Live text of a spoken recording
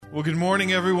Well, good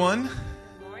morning, everyone.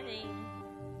 Good morning.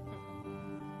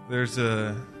 There's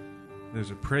a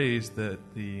praise that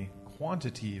the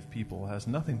quantity of people has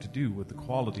nothing to do with the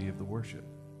quality of the worship.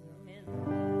 Amen.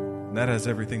 And that has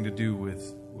everything to do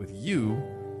with you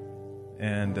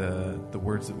and the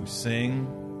words that we sing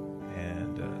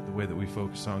and the way that we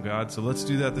focus on God. So let's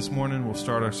do that this morning. We'll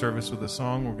start our service with a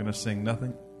song. We're going to sing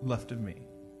Nothing Left of Me.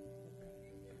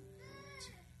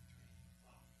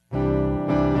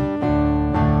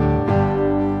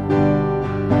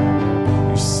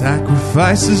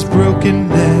 Sacrifices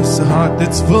brokenness, a heart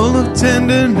that's full of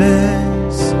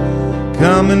tenderness.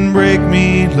 Come and break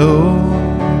me,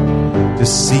 Lord, to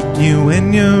seek you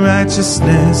in your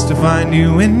righteousness, to find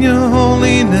you in your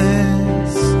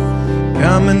holiness.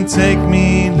 Come and take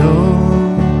me,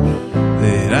 Lord,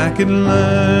 that I can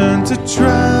learn to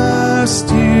trust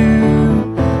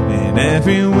you in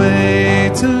every way,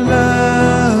 to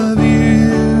love you.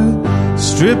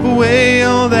 Strip away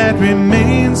all that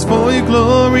remains for your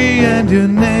glory and your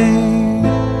name,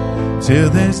 till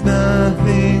there's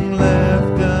nothing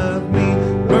left of me.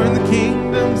 Burn the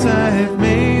kingdoms I have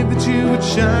made, that you would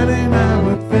shine and I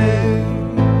would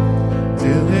fade,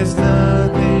 till there's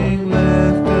nothing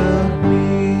left of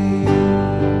me.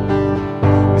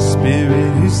 The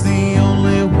Spirit is the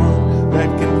only one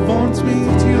that conforms me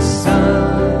to your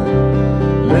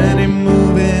Son. Let him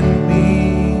move in me.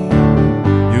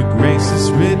 Grace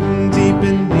is written deep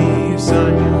in me. You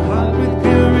sign your heart with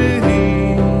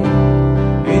purity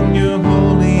in your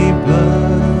holy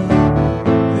blood,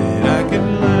 that I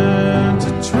can learn to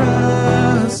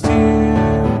trust you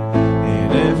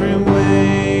in every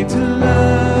way, to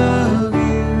love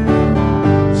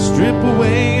you. Strip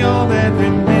away all that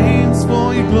remains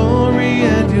for your glory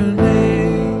and your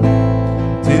name,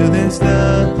 till there's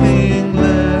nothing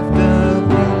left of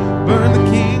me. Burn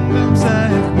the kingdoms I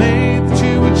have made,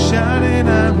 shine and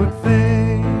I would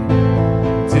fade,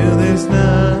 till there's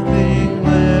nothing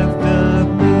left of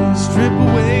me. Strip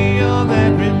away all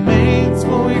that remains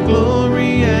for your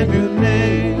glory and your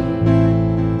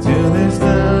name, till there's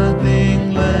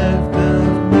nothing left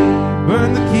of me.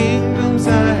 Burn the kingdoms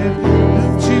I have,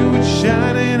 that you would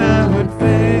shine and I would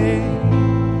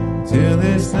fade, till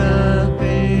there's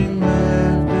nothing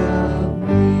left of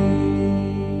me.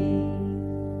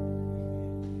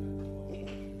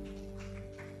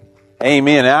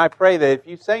 Amen. And I pray that if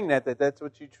you sang that's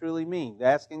what you truly mean.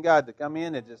 Asking God to come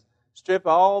in and just strip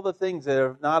all the things that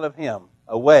are not of Him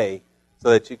away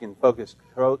so that you can focus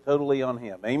totally on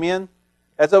Him. Amen?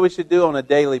 That's what we should do on a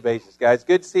daily basis, guys.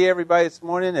 Good to see everybody this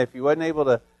morning. If you wasn't able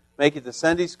to make it to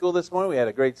Sunday school this morning, we had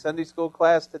a great Sunday school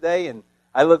class today, and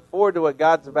I look forward to what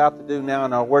God's about to do now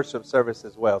in our worship service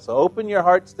as well. So open your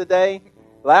hearts today.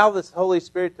 Allow this Holy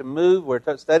Spirit to move. We're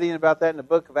studying about that in the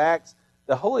book of Acts.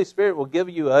 The Holy Spirit will give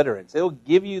you utterance. It will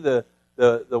give you the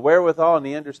wherewithal and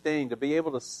the understanding to be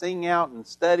able to sing out and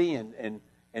study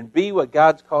and be what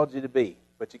God's called you to be.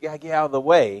 But you got to get out of the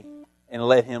way and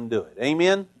let Him do it.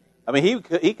 Amen? I mean, he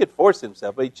could force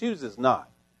Himself, but He chooses not.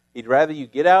 He'd rather you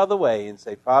get out of the way and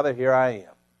say, Father, here I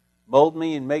am. Mold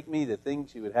me and make me the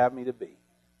things you would have me to be.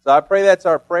 So I pray that's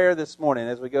our prayer this morning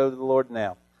as we go to the Lord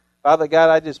now. Father God,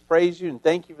 I just praise you and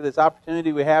thank you for this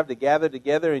opportunity we have to gather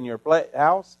together in your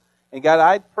house. And God,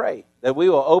 I pray that we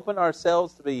will open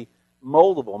ourselves to be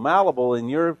moldable, malleable in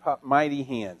your mighty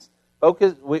hands.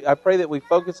 I pray that we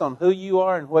focus on who you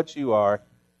are and what you are,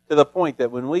 to the point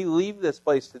that when we leave this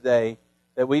place today,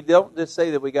 that we don't just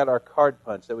say that we got our card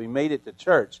punched, that we made it to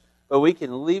church, but we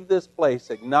can leave this place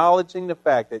acknowledging the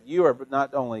fact that you are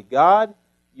not only God,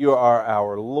 you are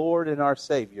our Lord and our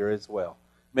Savior as well.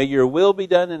 May your will be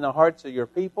done in the hearts of your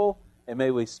people, and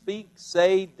may we speak,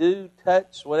 say, do,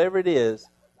 touch, whatever it is,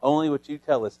 only what you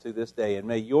tell us to this day. And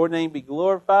may your name be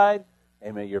glorified,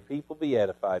 and may your people be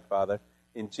edified, Father.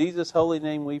 In Jesus' holy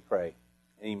name we pray.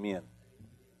 Amen.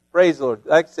 Praise the Lord.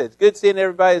 Like I said, it's good seeing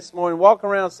everybody this morning. Walk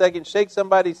around a second, shake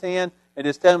somebody's hand, and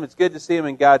just tell them it's good to see them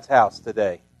in God's house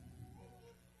today.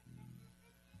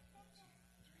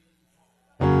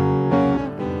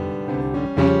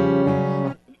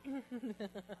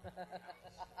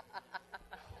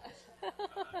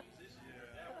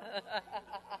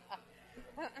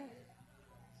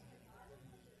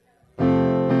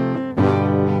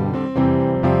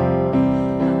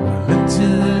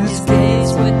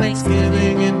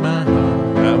 Thanksgiving in my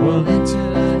heart, I will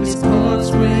enter His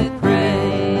courts with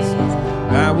praise.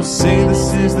 I will say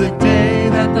this is the day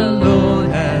that the Lord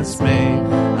has made.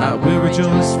 I will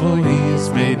rejoice, for He has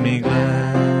made me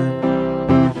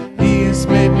glad. He has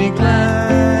made me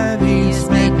glad. He has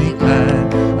made me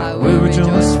glad. I will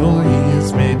rejoice, for He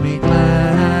has made me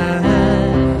glad.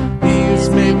 He has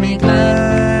made me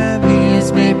glad. He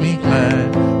has made me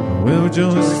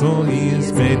for he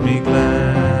has made me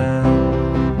glad.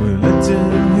 Will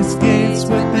enter his gates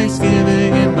with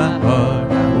thanksgiving in my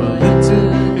heart. I will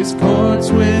enter his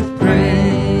courts with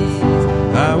praise.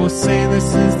 I will say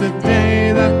this is the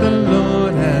day that the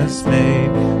Lord has made.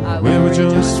 I will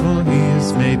rejoice for he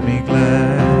has made me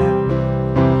glad.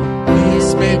 He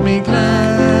has made me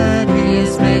glad. He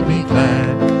has made me glad.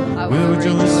 I will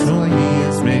rejoice for he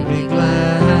has made me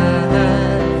glad.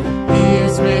 He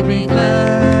has made me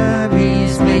glad. He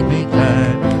has made me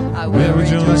glad. I will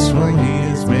rejoice for he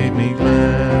has made me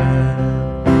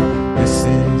glad. This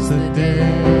is the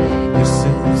day. This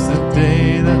is the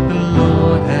day that the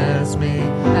Lord has made.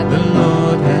 The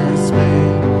Lord has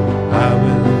made. I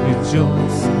will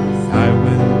rejoice. I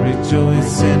will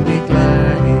rejoice and be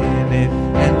glad in it.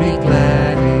 And be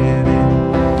glad in it.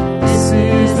 This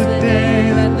is the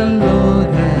day that the Lord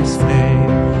has made.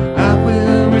 I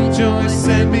will rejoice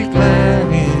and be glad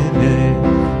in it.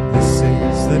 This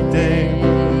is the day.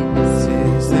 This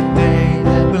is the day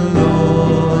that the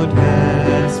Lord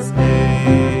has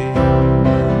made.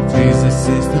 Jesus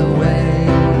is the way.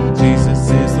 Jesus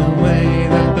is the way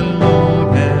that the Lord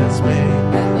has made.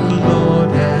 The Lord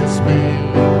has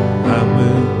made. I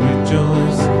will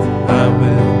rejoice. I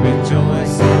will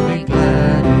rejoice and be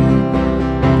glad in it.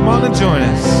 Come on and join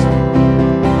us.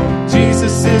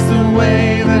 Jesus is the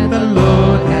way that the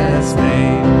Lord has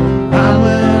made. I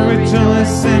will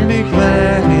rejoice and be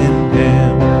glad in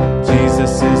him.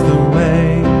 Jesus is the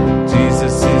way.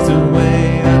 Jesus is the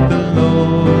way that the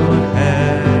Lord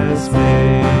has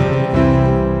made.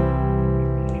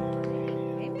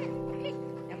 Okay,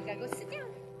 now we gotta go sit down.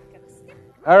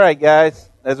 All right, guys,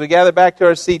 as we gather back to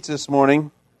our seats this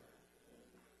morning,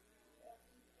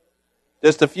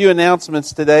 just a few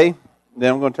announcements today.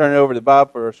 Then I'm going to turn it over to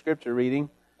Bob for our scripture reading.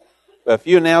 But a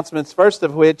few announcements, first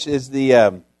of which is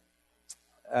the,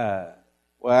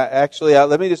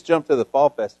 let me just jump to the Fall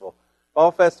Festival.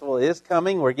 Fall Festival is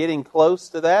coming. We're getting close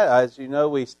to that. As you know,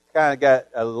 we kind of got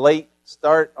a late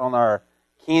start on our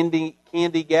candy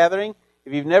gathering.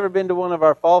 If you've never been to one of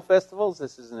our fall festivals,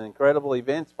 this is an incredible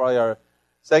event. It's probably our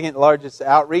second largest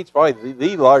outreach, probably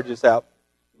the largest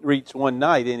outreach one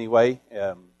night anyway.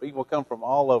 People come from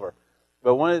all over.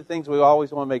 But one of the things we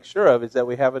always want to make sure of is that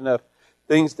we have enough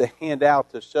things to hand out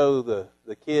to show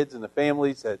the kids and the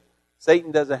families that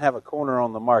Satan doesn't have a corner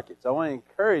on the market. So I want to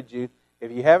encourage you,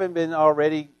 if you haven't been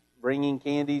already bringing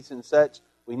candies and such,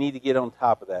 we need to get on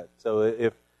top of that. So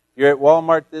if you're at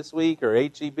Walmart this week or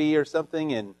H-E-B or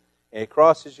something and it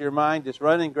crosses your mind, just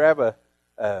run and grab a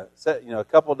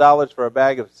couple dollars for a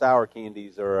bag of sour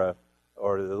candies or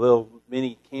the little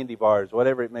mini candy bars,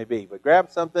 whatever it may be. But grab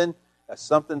something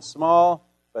small,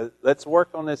 but let's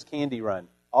work on this candy run.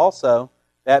 Also,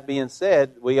 that being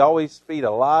said, we always feed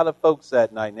a lot of folks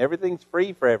that night, and everything's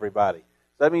free for everybody.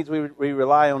 So that means we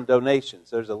rely on donations.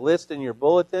 There's a list in your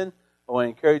bulletin. I want to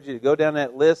encourage you to go down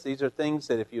that list. These are things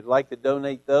that if you'd like to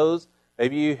donate those,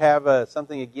 maybe you have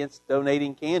something against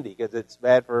donating candy because it's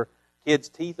bad for kids'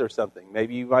 teeth or something.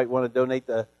 Maybe you might want to donate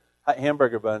the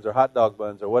hamburger buns or hot dog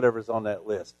buns or whatever's on that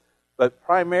list. But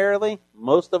primarily,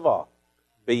 most of all,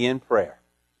 be in prayer.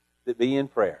 Be in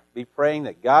prayer. Be praying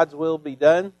that God's will be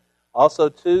done. Also,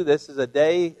 too, this is a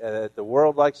day that the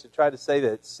world likes to try to say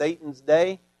that it's Satan's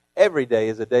day. Every day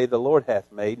is a day the Lord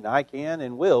hath made, and I can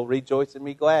and will rejoice and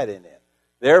be glad in it.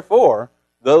 Therefore,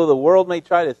 though the world may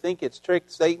try to think it's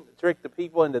tricked the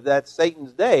people into that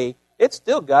Satan's day, it's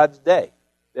still God's day.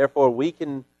 Therefore, we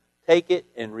can take it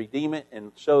and redeem it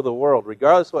and show the world,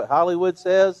 regardless of what Hollywood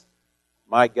says,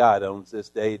 my God owns this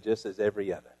day just as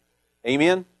every other.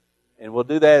 Amen? And we'll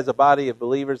do that as a body of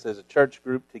believers, as a church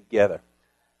group together.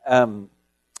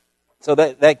 So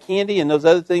that candy and those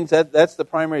other things, that's the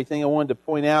primary thing I wanted to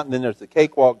point out. And then there's the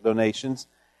cakewalk donations.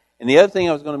 And the other thing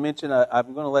I was going to mention,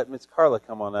 I'm going to let Miss Carla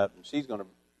come on up, and she's going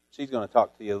to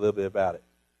talk to you a little bit about it.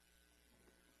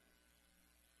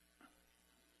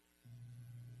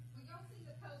 We don't see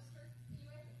the poster. You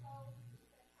have to call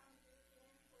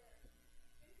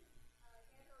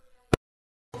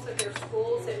at their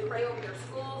schools and pray over their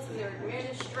schools and their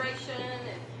administration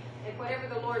and whatever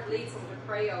the Lord leads them to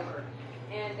pray over.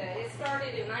 And it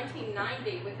started in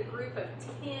 1990 with a group of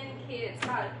 10 kids.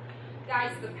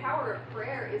 Guys, the power of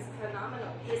prayer is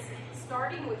phenomenal. It's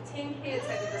starting with 10 kids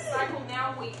at the Disciple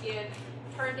Now weekend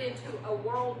turned into a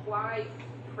worldwide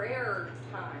prayer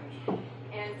time.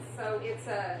 And so it's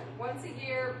once a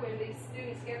year when these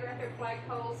students gather at their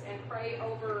flagpoles and pray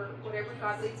over whatever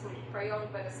God leads them to pray on,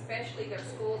 but especially their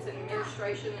schools and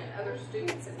administration and other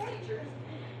students and teachers.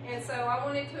 And so I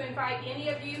wanted to invite any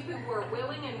of you who were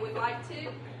willing and would like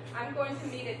to. I'm going to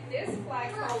meet at this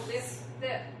flagpole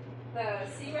The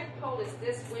CWEC poll is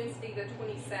this Wednesday, the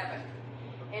 27th.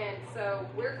 And so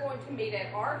we're going to meet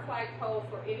at our flagpole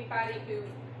for anybody who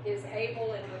is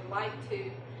able and would like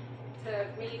to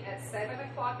meet at 7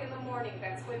 o'clock in the morning.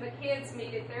 That's when the kids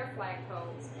meet at their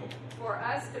flagpoles. For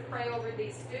us to pray over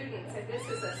these students, and this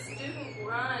is a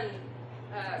student-run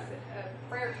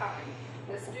prayer time.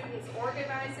 The students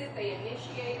organize it, they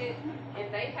initiate it,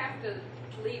 and they have to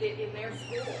lead it in their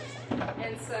schools.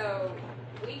 And so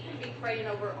we can be praying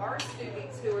over our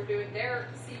students who are doing their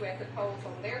CWEC polls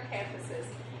on their campuses,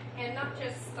 and not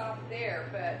just stop there,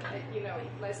 but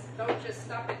let's don't just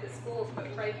stop at the schools,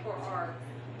 but pray for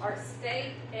our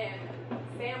state and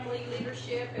family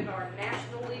leadership and our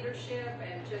national leadership,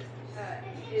 and just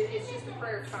it's just a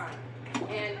prayer time.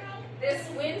 And this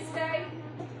Wednesday,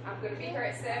 I'm going to be here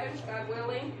at 7, God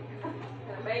willing.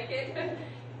 Gonna make it.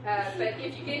 But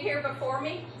if you get here before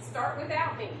me, start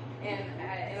without me,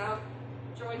 and I'll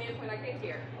join in when I get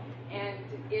here. And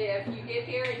if you get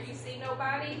here and you see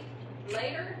nobody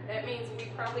later, that means we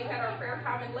probably had our prayer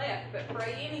time and left, but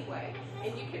pray anyway.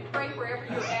 And you can pray wherever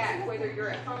you're at, whether you're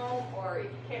at home or if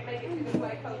you can't make it to the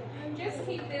flagpole. Just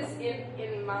keep this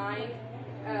in mind.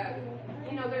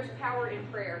 There's power in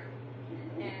prayer.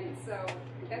 And so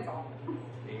that's all.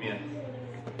 Amen.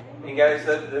 And guys,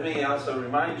 let me also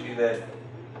remind you that,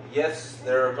 yes,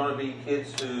 there are going to be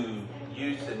kids who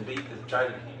use and beat to try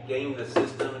to game the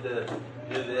system to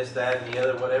do this, that, and the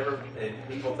other, whatever, and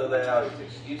people throw that out as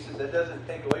excuses. That doesn't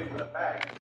take away from the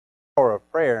fact. The power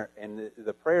of prayer, and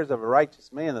the prayers of a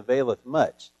righteous man availeth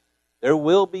much. There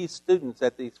will be students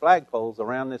at these flagpoles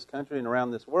around this country and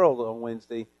around this world on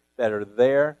Wednesday that are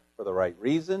there for the right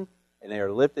reason, and they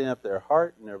are lifting up their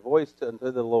heart and their voice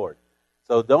unto the Lord.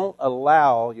 So don't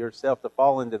allow yourself to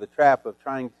fall into the trap of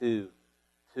trying to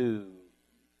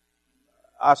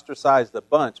ostracize the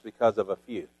bunch because of a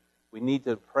few. We need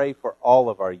to pray for all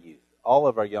of our youth, all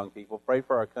of our young people, pray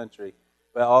for our country,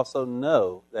 but also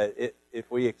know that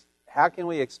how can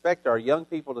we expect our young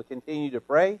people to continue to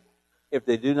pray if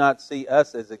they do not see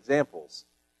us as examples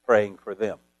praying for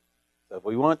them? So if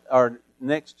we want our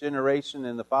next generation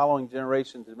and the following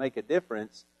generation to make a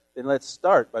difference, then let's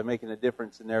start by making a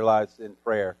difference in their lives in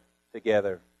prayer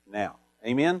together now.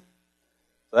 Amen?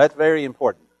 So that's very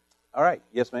important. All right.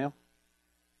 Yes, ma'am?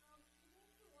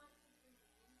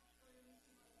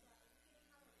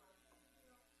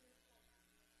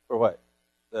 For what?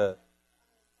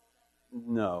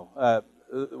 No.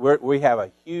 We have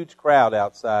a huge crowd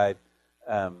outside.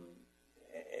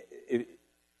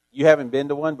 You haven't been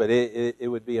to one, but it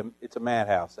would be it's a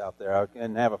madhouse out there. I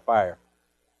couldn't have a fire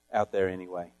out there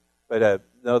anyway. But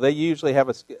no, they usually have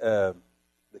the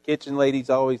kitchen ladies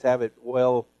always have it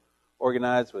well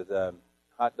organized with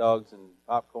hot dogs and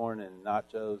popcorn and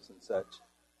nachos and such.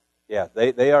 Yeah,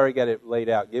 they already got it laid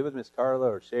out. Get with Miss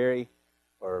Carla or Sherry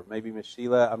or maybe Miss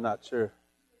Sheila. I'm not sure.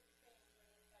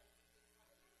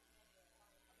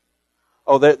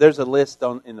 Oh, there's a list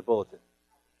in the bulletin.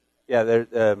 Yeah,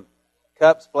 there's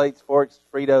cups, plates, forks,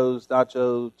 Fritos,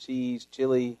 nacho, cheese,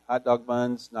 chili, hot dog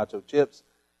buns, nacho chips,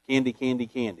 candy.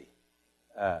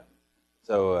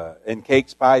 And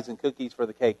cakes, pies, and cookies for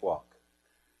the cakewalk.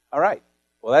 All right.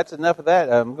 Well, that's enough of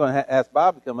that. I'm going to ask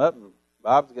Bob to come up, and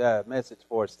Bob's got a message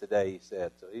for us today, he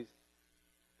said. So he's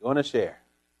going to share.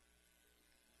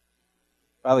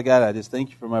 Father God, I just thank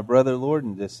you for my brother, Lord,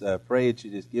 and just pray that you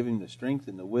just give him the strength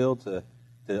and the will to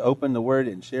open the Word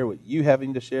and share what you have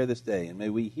him to share this day. And may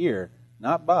we hear,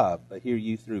 not Bob, but hear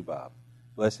you through Bob.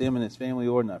 Bless him and his family,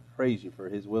 Lord, and I praise you for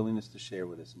his willingness to share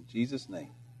with us. In Jesus' name,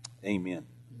 amen.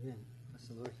 Amen. Bless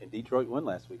the Lord. And Detroit won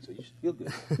last week, so you should feel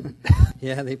good.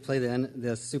 Yeah, they play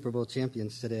the Super Bowl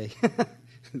champions today.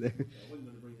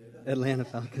 Atlanta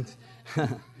Falcons.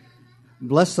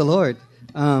 Bless the Lord.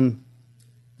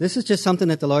 This is just something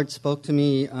that the Lord spoke to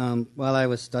me while I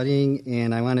was studying,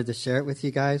 and I wanted to share it with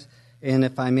you guys. And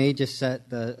if I may just set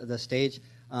the stage,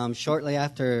 shortly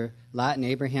after Lot and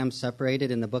Abraham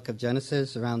separated in the book of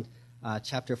Genesis, around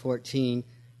chapter 14,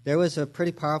 there was a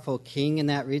pretty powerful king in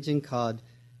that region called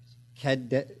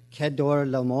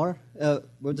Kedorlaomer.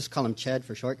 We'll just call him Ched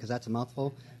for short because that's a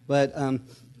mouthful. But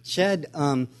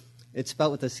Ched, it's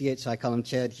spelled with a CH, so I call him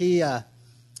Ched.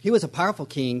 He was a powerful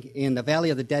king in the Valley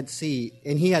of the Dead Sea,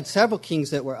 and he had several kings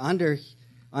that were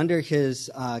under his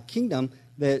kingdom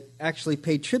that actually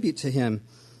paid tribute to him.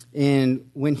 And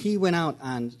when he went out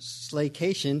on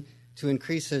slaycation to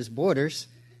increase his borders,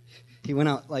 he went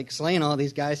out like slaying all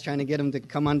these guys, trying to get them to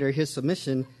come under his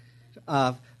submission.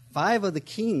 5 of the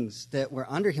kings that were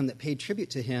under him that paid tribute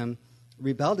to him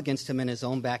rebelled against him in his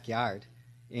own backyard,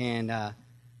 and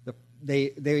they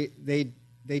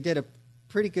did a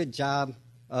pretty good job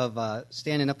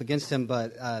standing up against him,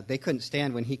 but they couldn't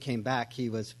stand when he came back. He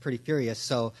was pretty furious.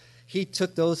 So he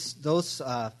took those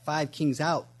 5 kings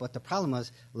out. But the problem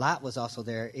was Lot was also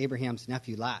there, Abraham's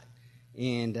nephew Lot.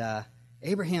 And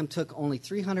Abraham took only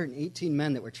 318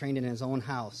 men that were trained in his own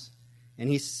house. And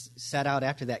he set out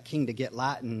after that king to get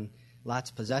Lot and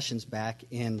Lot's possessions back.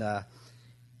 And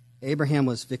Abraham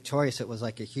was victorious. It was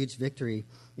like a huge victory.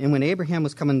 And when Abraham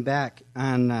was coming back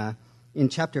in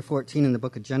chapter 14 in the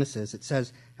book of Genesis, it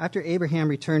says, after Abraham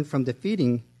returned from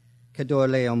defeating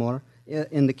Kedorlaomer,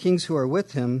 and the kings who were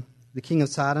with him, the king of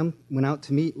Sodom went out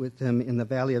to meet with him in the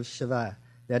valley of Shaveh,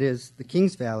 that is, the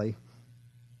king's valley.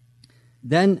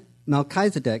 Then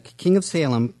Melchizedek, king of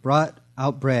Salem, brought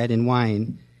out bread and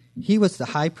wine. He was the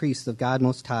high priest of God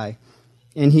Most High.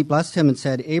 And he blessed him and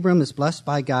said, Abram is blessed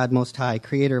by God Most High,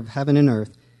 creator of heaven and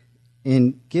earth.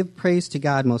 And give praise to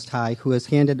God Most High, who has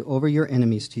handed over your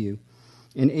enemies to you.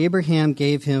 And Abraham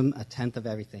gave him 1/10 of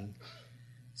everything.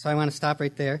 So I want to stop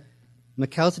right there.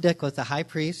 Melchizedek was the high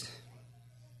priest.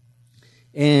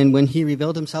 And when he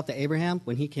revealed himself to Abraham,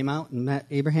 when he came out and met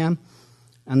Abraham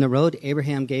on the road,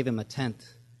 Abraham gave him 1/10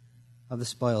 of the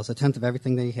spoils, 1/10 of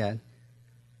everything that he had.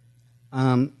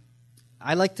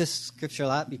 I like this scripture a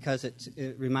lot because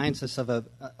it reminds us of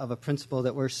a principle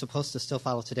that we're supposed to still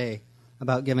follow today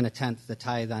about giving 1/10, the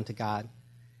tithe, unto God.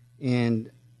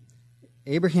 And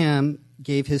Abraham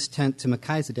gave his 1/10 to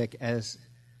Melchizedek as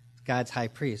God's high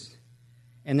priest.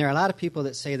 And there are a lot of people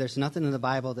that say there's nothing in the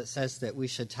Bible that says that we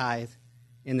should tithe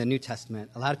in the New Testament.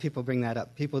 A lot of people bring that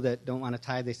up. People that don't want to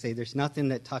tithe, they say there's nothing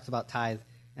that talks about tithe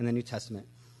in the New Testament.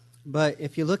 But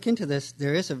if you look into this,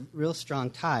 there is a real strong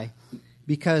tie,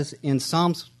 because in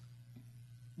Psalms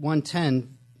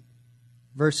 110,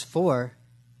 verse 4,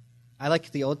 I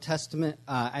like the Old Testament.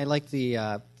 I like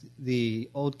the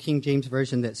Old King James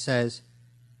Version that says,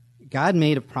 God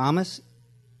made a promise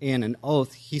and an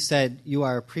oath. He said, you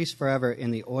are a priest forever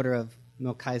in the order of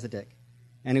Melchizedek.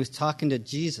 And he was talking to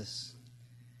Jesus.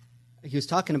 He was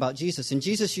talking about Jesus. And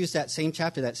Jesus used that same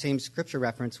chapter, that same scripture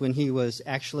reference, when he was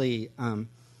actually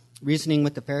reasoning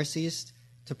with the Pharisees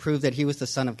to prove that he was the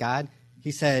Son of God.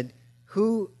 He said,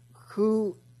 who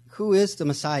is the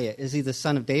Messiah? Is he the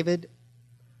son of David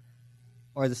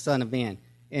or the son of man?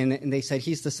 And they said,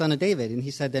 he's the son of David. And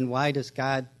he said, then why does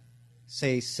God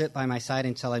say, sit by my side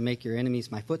until I make your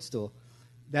enemies my footstool?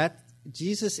 That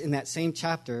Jesus in that same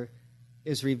chapter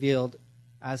is revealed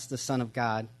as the Son of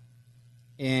God.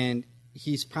 And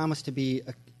he's promised to be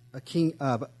a king,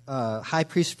 high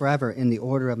priest forever in the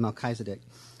order of Melchizedek.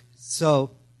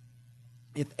 So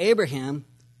if Abraham,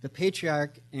 the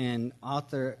patriarch and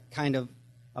author kind of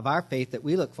our faith that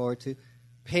we look forward to,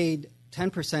 paid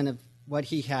 10% of what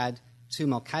he had to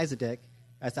Melchizedek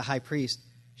as the high priest,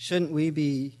 shouldn't we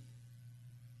be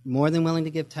more than willing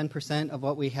to give 10% of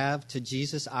what we have to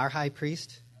Jesus, our high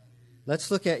priest?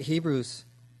 Let's look at Hebrews.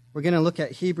 We're going to look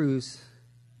at Hebrews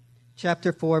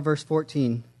chapter 4, verse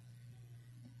 14.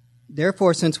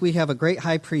 Therefore, since we have a great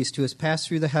high priest who has passed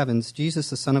through the heavens,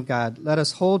 Jesus, the Son of God, let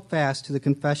us hold fast to the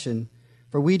confession.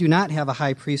 For we do not have a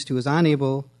high priest who is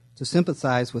unable to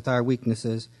sympathize with our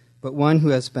weaknesses, but one who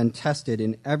has been tested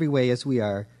in every way as we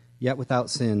are, yet without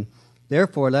sin.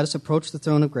 Therefore, let us approach the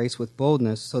throne of grace with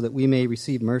boldness, so that we may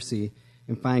receive mercy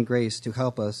and find grace to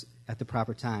help us at the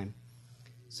proper time.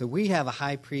 So we have a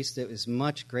high priest that is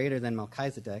much greater than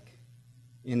Melchizedek,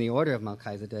 in the order of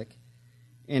Melchizedek.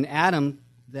 And Adam,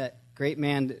 that great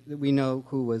man that we know,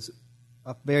 who was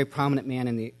a very prominent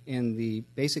man in the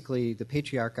basically the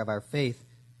patriarch of our faith,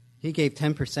 he gave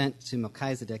 10% to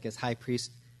Melchizedek as high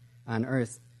priest on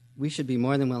earth. We should be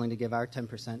more than willing to give our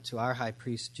 10% to our high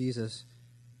priest, Jesus.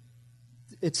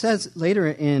 It says later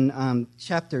in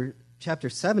chapter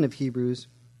 7 of Hebrews,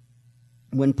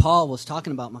 when Paul was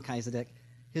talking about Melchizedek,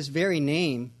 his very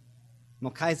name,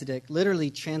 Melchizedek,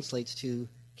 literally translates to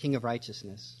King of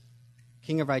Righteousness.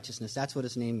 King of Righteousness, that's what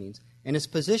his name means. And his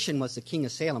position was the King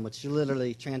of Salem, which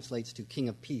literally translates to King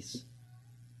of Peace.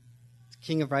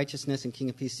 King of Righteousness and King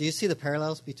of Peace. Do you see the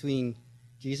parallels between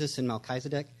Jesus and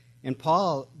Melchizedek? And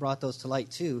Paul brought those to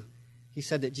light too. He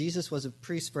said that Jesus was a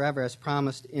priest forever, as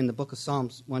promised in the book of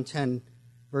Psalms 110,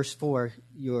 verse 4,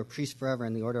 you are a priest forever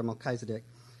in the order of Melchizedek.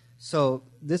 So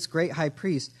this great high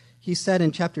priest, he said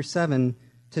in chapter 7,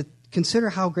 to consider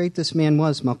how great this man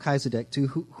was, Melchizedek, to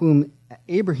whom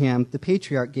Abraham, the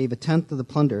patriarch, gave 1/10 of the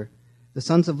plunder. The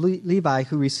sons of Levi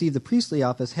who receive the priestly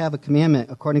office have a commandment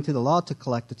according to the law to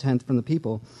collect 1/10 from the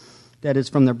people, that is,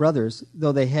 from their brothers,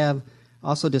 though they have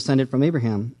also descended from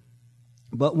Abraham.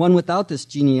 But one without this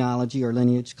genealogy or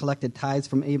lineage collected tithes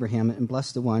from Abraham and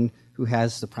blessed the one who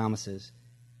has the promises.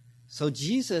 So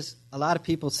Jesus, a lot of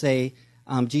people say,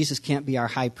 Jesus can't be our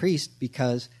high priest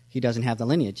because he doesn't have the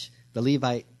lineage, the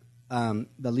Levite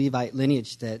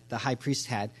lineage that the high priest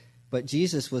had. But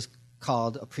Jesus was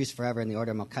called a priest forever in the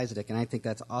order of Melchizedek, and I think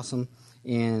that's awesome.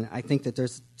 And I think that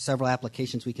there's several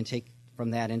applications we can take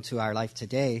from that into our life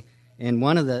today. And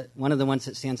one of the ones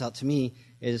that stands out to me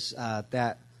is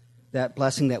that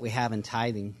blessing that we have in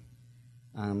tithing.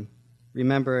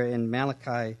 Remember in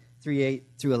Malachi 3:8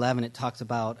 through 11, it talks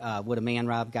about would a man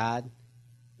rob God?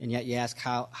 And yet you ask,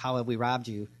 how have we robbed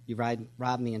you? You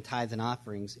robbed me in tithes and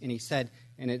offerings. And he said,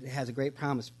 and it has a great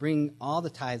promise, bring all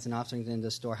the tithes and offerings into the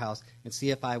storehouse and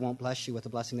see if I won't bless you with a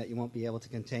blessing that you won't be able to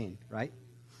contain, right?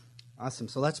 Awesome.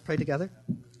 So let's pray together.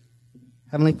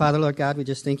 Heavenly Father, Lord God, we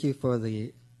just thank you for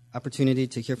the opportunity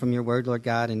to hear from your word, Lord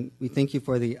God, and we thank you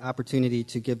for the opportunity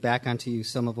to give back unto you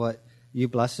some of what you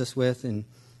blessed us with. And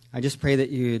I just pray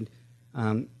that you'd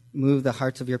move the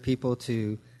hearts of your people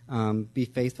to be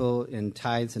faithful in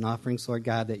tithes and offerings, Lord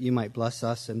God, that you might bless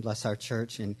us and bless our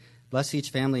church and bless each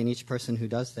family and each person who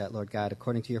does that, Lord God,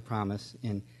 according to your promise.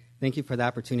 And thank you for the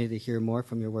opportunity to hear more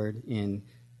from your word in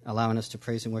allowing us to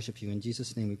praise and worship you. In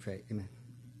Jesus' name we pray. Amen.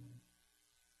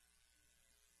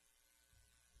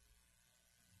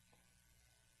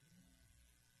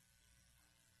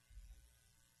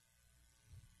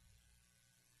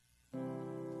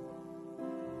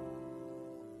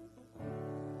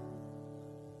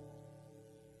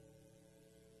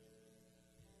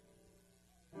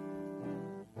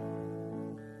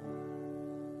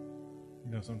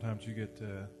 Sometimes you get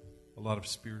a lot of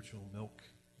spiritual milk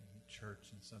in church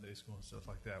and Sunday school and stuff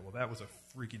like that. Well, that was a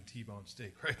freaking T-bone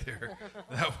steak right there.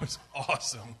 That was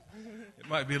awesome. It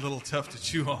might be a little tough to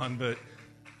chew on, but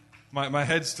my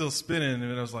head's still spinning,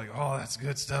 and I was like, oh, that's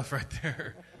good stuff right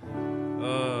there.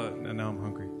 And now I'm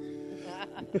hungry.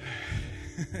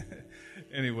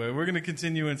 Anyway, we're going to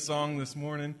continue in song this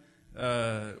morning.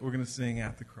 We're going to sing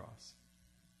At the Cross.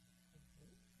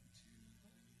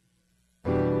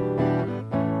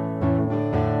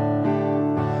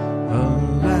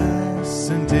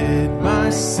 And did my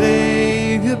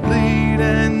Savior bleed,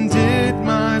 and did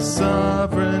my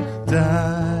sovereign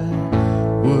die?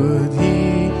 Would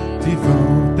he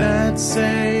devote that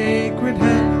sacred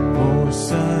hand for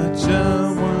such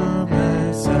a worm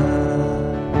as I?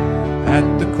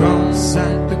 At the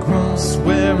cross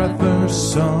where I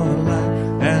first saw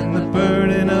light, and the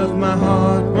burden of my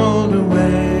heart rolled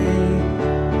away.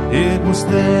 It was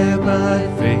there by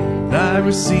faith I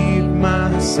received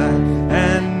my sight,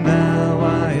 and now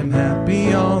I am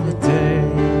happy all the day.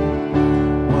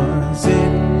 Was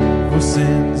it for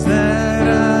sins that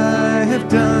I have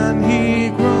done? He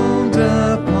groaned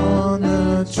upon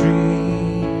the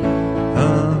tree.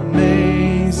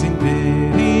 Amazing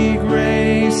pity,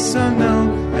 grace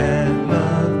unknown, and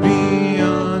love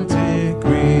beyond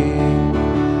degree.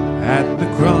 At the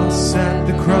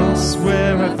cross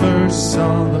where I first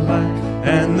saw the light,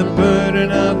 and the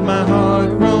burden of my heart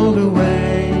rolled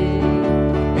away.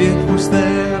 It was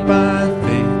there by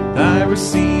faith I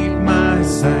received my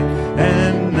sight,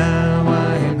 and now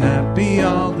I am happy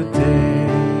all the day.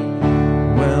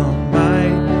 Well,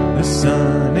 might the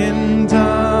sun in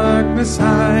darkness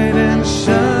hide and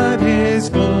shut his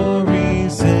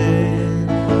glories in,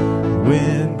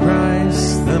 when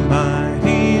Christ the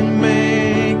mighty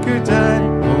Maker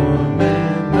died for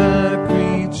man the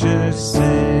creature's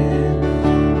sin.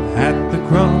 At the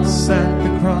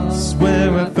cross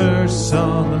where I first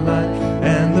saw the light,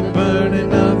 and the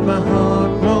burden of my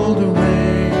heart rolled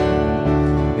away.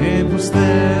 It was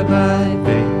there by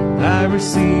faith I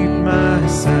received my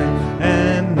sight,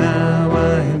 and now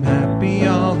I am happy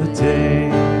all the day.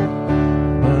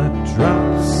 But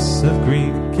drops of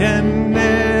grief can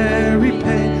ne'er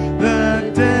repay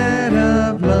the debt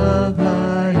of love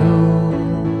I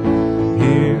owe.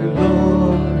 Here,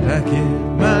 Lord, I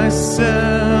give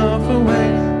myself away.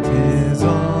 'Tis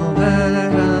all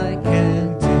that I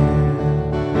can do.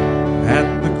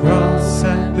 At the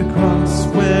cross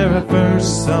where I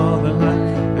first saw the light,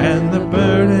 and the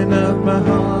burden of my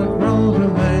heart rolled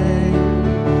away.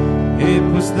 It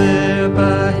was there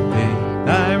by faith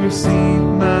I received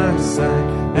my sight,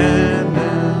 and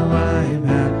now I am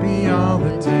happy all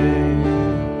the day.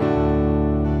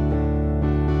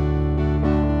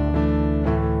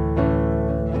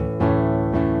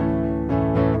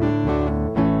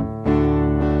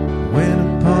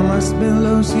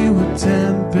 Billows you were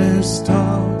tempest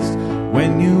tossed,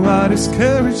 when you are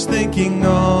discouraged thinking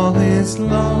all is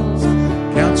lost.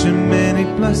 Count your many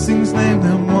blessings, name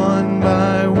them one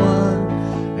by one,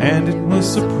 and it will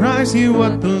surprise you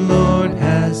what the Lord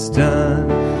has done.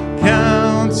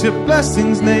 Count your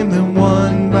blessings, name them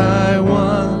one by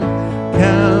one.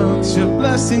 Count your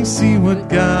blessings, see what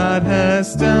God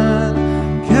has done.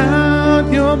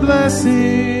 Count your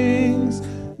blessings,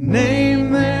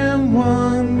 name them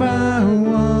one by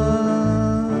one.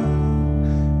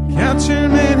 Count your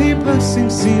many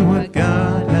blessings, see what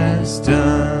God has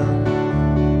done.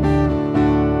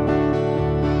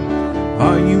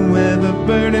 Are you ever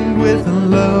burdened with a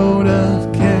load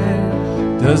of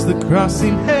care? Does the cross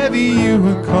seem heavy you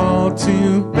are called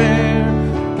to bear?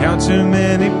 Count your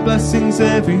many blessings,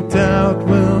 every doubt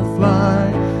will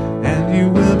fly, and you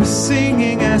will be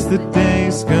singing as the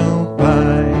days go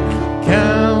by.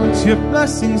 Count your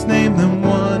blessings, name them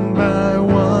one by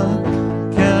one.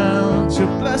 Count your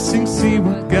blessings, see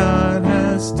what God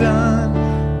has done.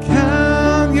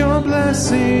 Count your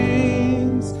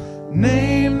blessings,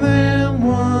 name them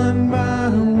one by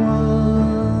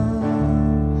one.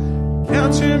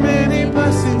 Count your many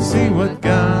blessings, see what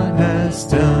God has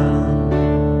done.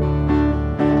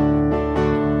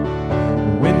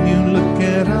 When you look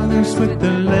at others with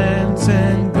their lands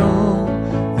and gold,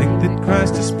 think that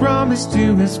Christ has promised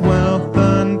you his wealth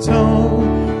untold.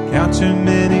 Count your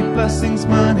many blessings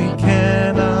money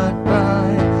cannot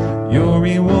buy, your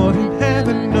reward in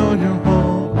heaven or your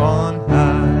home on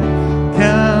high.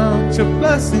 Count your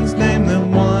blessings, name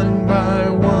them one by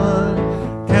one.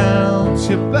 Count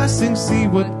your blessings, see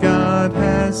what God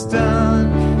has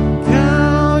done.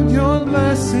 Count your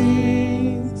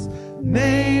blessings,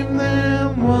 name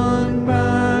them one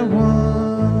by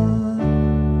one.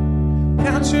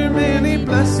 Count your many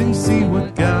blessings, see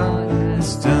what God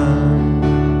has done.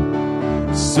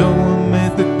 So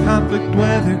amid the conflict,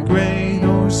 whether great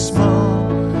or small,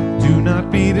 do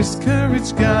not be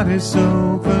discouraged, God is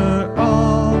over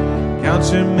all.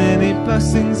 Count your many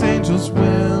blessings, angels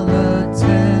will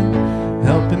attend,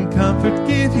 help and comfort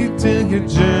give you till your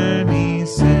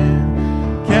journey's end.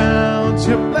 Count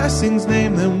your blessings,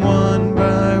 name them one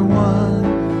by one.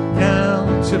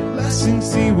 Count your blessings,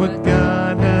 see what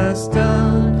God has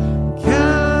done.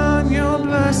 Count your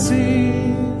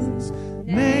blessings,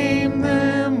 name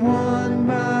them one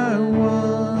by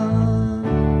one.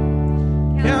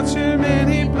 Count your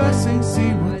many blessings,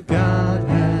 see what God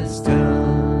has done.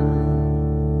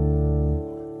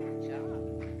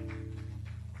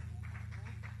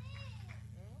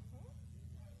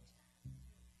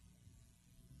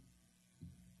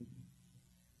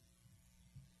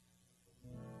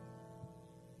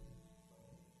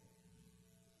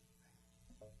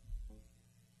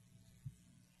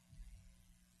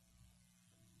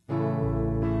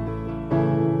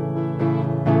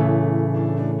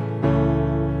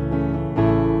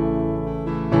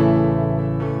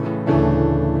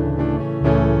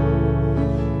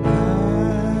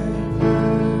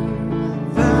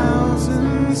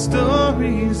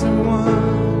 Stories in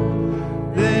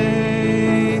one,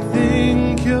 they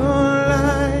think you're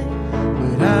lying,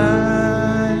 but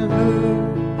I've heard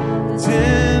the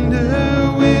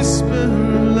tender whisper of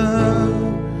love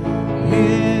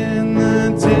in the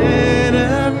dead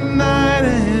of night,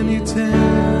 and you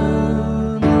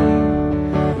tell me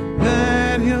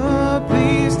that you're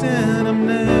pleased and I'm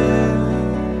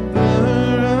never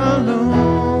alone.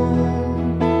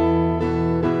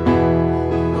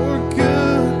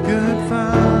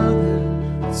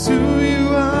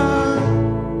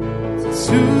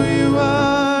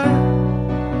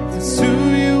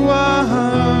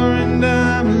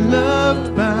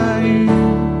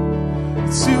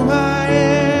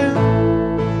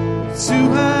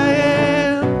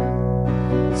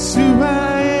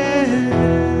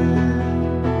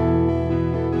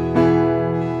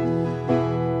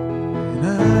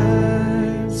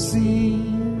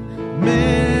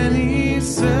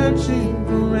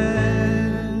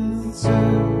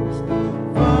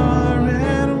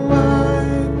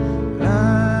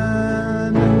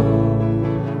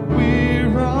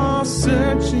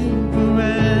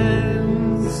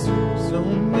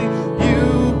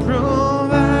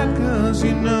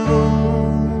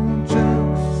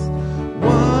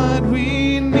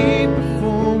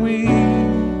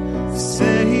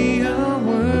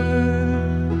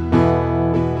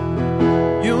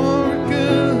 You're a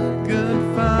good, good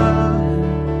father.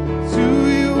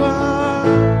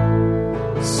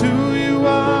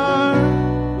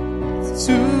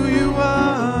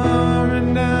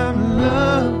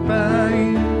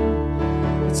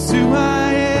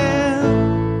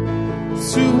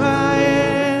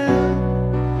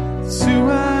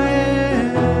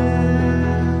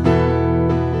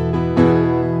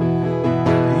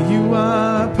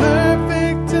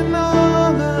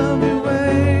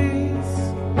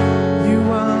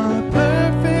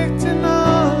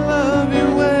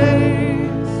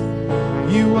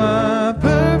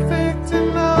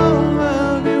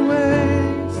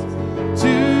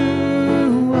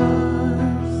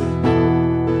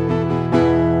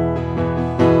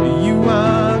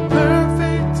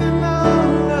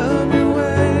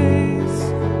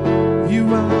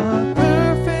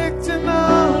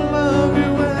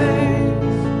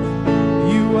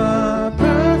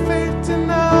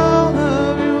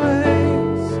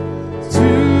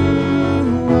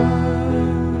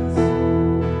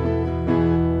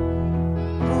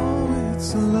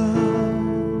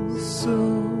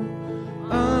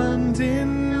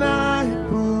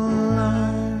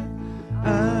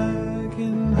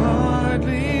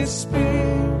 hardly speak.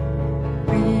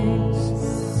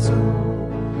 Peace so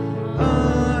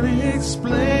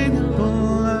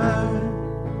unexplainable. I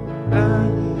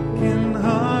can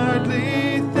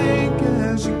hardly think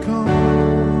as you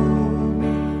call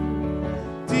me.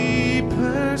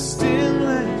 Deeper still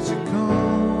as you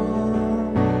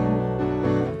call me.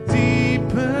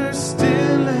 Deeper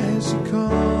still as you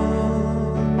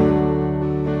call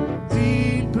me.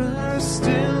 Deeper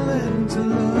still into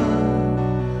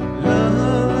love,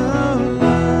 love,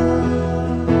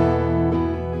 love.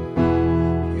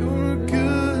 You're a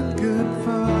good, good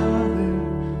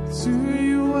Father. It's who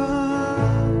you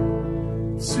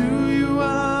are. It's who you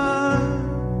are.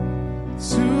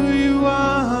 It's who you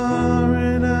are,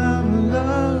 and I'm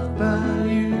loved by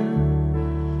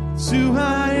you. It's who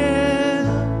I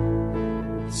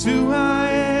am. It's who I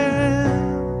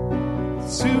am.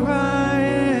 It's who I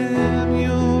am.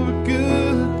 You're a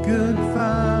good, good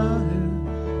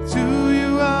Father. It's who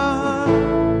you are.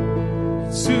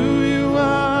 It's who you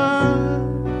are.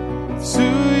 It's who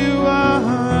you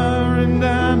are, and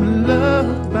I'm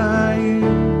loved by you.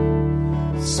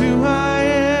 It's who I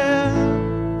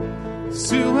am. It's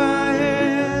who I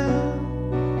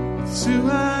am. It's who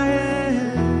I am.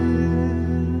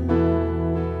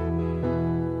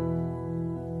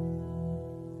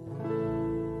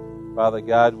 Father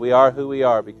God, we are who we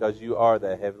are because you are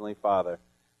the Heavenly Father.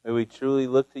 May we truly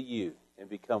look to you and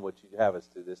become what you have us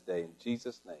to this day. In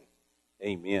Jesus' name,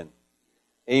 amen.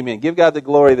 Amen. Give God the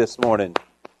glory this morning.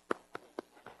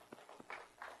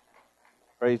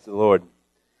 Praise the Lord. If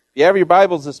you have your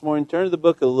Bibles this morning, turn to the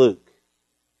book of Luke.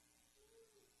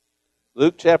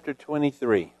 Luke chapter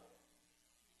 23.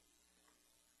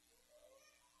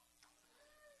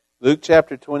 Luke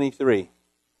chapter 23.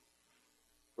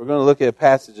 We're going to look at a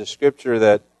passage of Scripture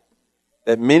that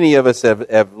many of us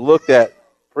have looked at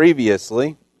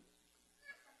previously.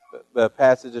 A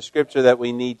passage of Scripture that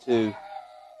we need to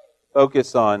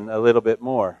focus on a little bit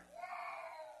more.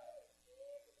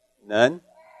 None?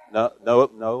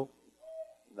 No.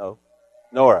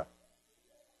 Nora.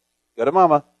 Go to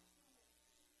Mama.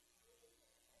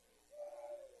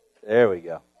 There we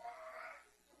go.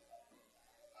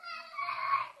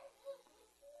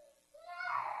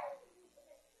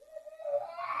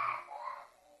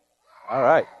 All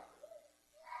right.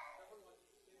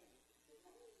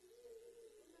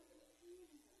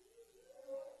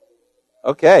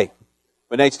 Okay.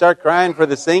 When they start crying for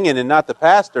the singing and not the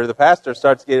pastor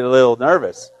starts getting a little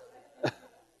nervous.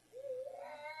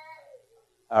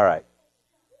 All right.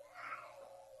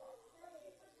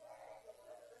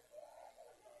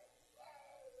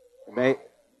 May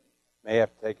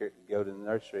have to take her and go to the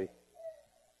nursery.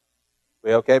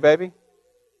 We okay, baby?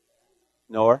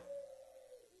 Nor?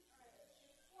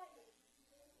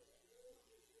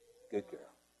 Good girl.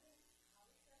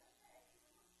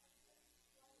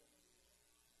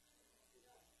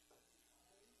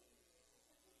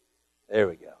 There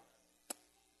we go.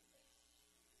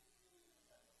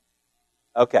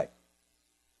 Okay.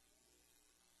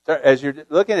 So as you're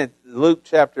looking at Luke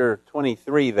chapter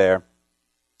 23 there,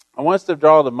 I want us to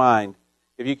draw to mind,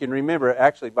 if you can remember,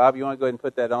 actually, Bob, you want to go ahead and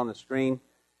put that on the screen?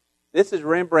 This is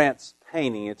Rembrandt's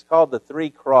painting. It's called The Three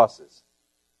Crosses.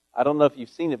 I don't know if you've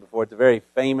seen it before. It's a very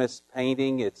famous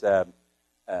painting. It's a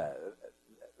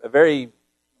very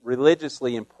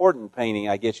religiously important painting,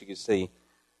 I guess you could see.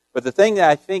 But the thing that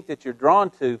I think that you're drawn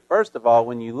to, first of all,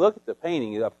 when you look at the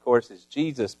painting, of course, is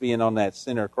Jesus being on that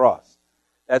center cross.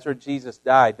 That's where Jesus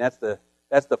died. That's the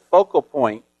focal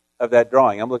point of that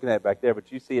drawing. I'm looking at it back there,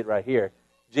 but you see it right here.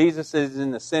 Jesus is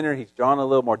in the center. He's drawn a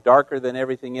little more darker than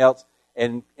everything else.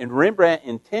 And Rembrandt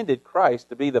intended Christ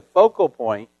to be the focal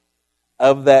point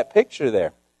of that picture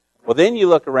there. Well, then you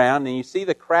look around and you see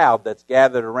the crowd that's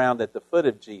gathered around at the foot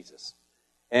of Jesus.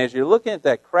 And as you're looking at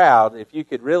that crowd, if you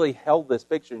could really hold this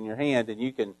picture in your hand and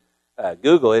you can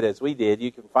Google it as we did,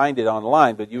 you can find it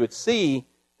online, but you would see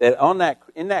that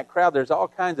in that crowd there's all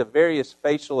kinds of various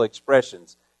facial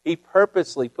expressions. He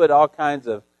purposely put all kinds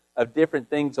of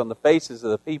different things on the faces of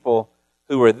the people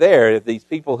who were there, these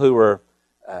people who were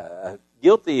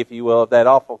guilty, if you will, of that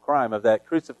awful crime, of that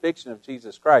crucifixion of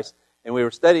Jesus Christ. And we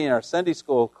were studying our Sunday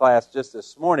school class just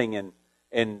this morning, and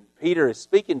Peter is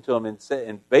speaking to them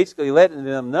and basically letting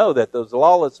them know that those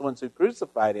lawless ones who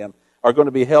crucified him are going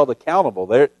to be held accountable.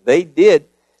 They did,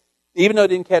 even though it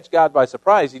didn't catch God by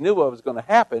surprise, he knew what was going to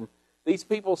happen. These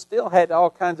people still had all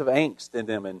kinds of angst in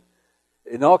them and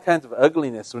all kinds of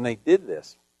ugliness when they did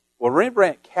this. Well,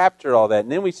 Rembrandt captured all that,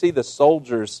 and then we see the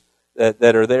soldiers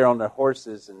that are there on their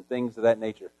horses and things of that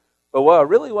nature. But what I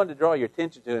really wanted to draw your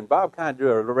attention to, and Bob kind of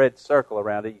drew a red circle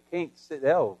around it. You can't sit,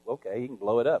 okay, you can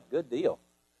blow it up. Good deal.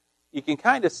 you can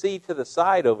kind of see to the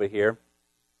side over here,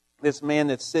 this man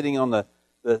that's sitting on the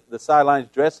sidelines,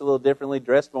 dressed a little differently,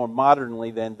 dressed more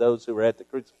modernly than those who were at the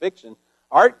crucifixion.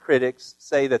 Art critics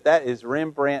say that that is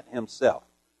Rembrandt himself,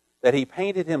 that he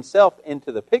painted himself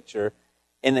into the picture,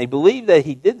 and they believe that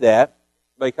he did that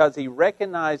because he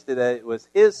recognized that it was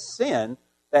his sin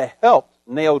that helped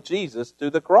nail Jesus to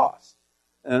the cross.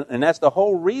 And that's the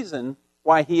whole reason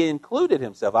why he included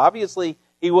himself. Obviously,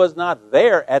 he was not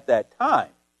there at that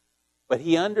time, but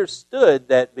he understood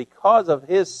that because of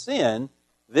his sin,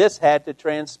 this had to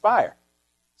transpire.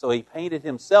 So he painted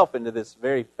himself into this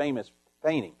very famous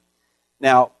painting.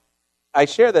 Now, I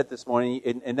share that this morning,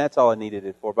 and that's all I needed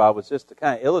it for, Bob, was just to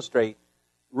kind of illustrate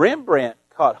Rembrandt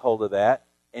caught hold of that,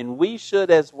 and we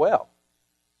should as well.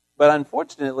 But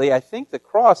unfortunately, I think the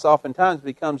cross oftentimes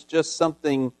becomes just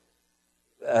something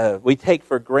we take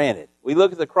for granted. We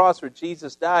look at the cross where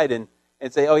Jesus died and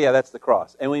say, oh yeah, that's the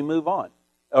cross, and we move on.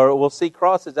 Or we'll see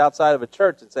crosses outside of a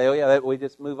church and say, oh yeah, we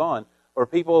just move on. Or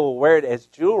people will wear it as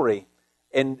jewelry.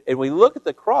 And we look at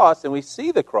the cross and we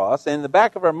see the cross, and in the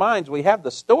back of our minds we have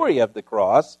the story of the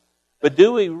cross, but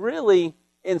do we really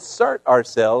insert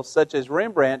ourselves, such as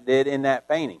Rembrandt did in that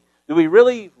painting? Do we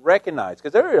really recognize?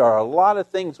 Because there are a lot of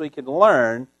things we can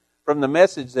learn from the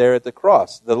message there at the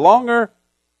cross. The longer,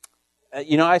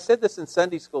 I said this in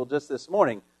Sunday school just this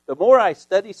morning, the more I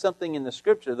study something in the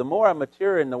Scripture, the more I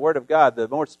mature in the Word of God, the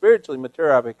more spiritually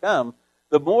mature I become,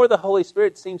 the more the Holy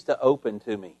Spirit seems to open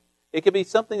to me. It could be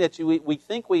something that we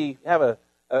think we have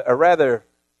a rather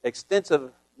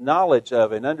extensive knowledge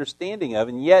of and understanding of,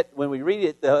 and yet when we read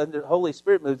it, the Holy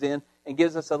Spirit moves in and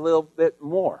gives us a little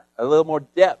more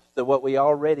depth to what we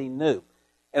already knew.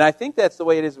 And I think that's the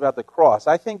way it is about the cross.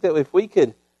 I think that if we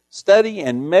could study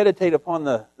and meditate upon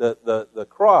the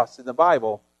cross in the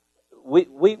Bible,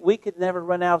 we could never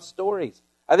run out of stories.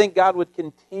 I think God would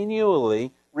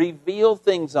continually reveal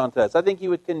things unto us. I think He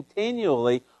would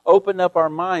continually open up our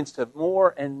minds to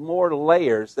more and more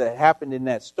layers that happened in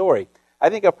that story. I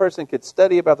think a person could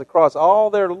study about the cross all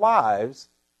their lives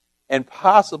and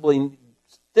possibly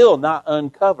still not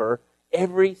uncover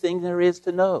everything there is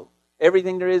to know,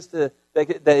 everything there is that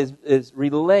is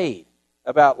relayed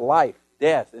about life,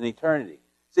 death, and eternity.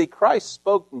 See, Christ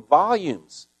spoke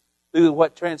volumes through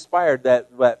what transpired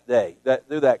that day,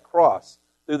 through that cross,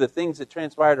 through the things that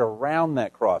transpired around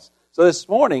that cross. So this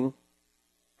morning,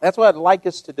 that's what I'd like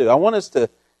us to do. I want us to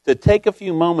take a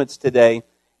few moments today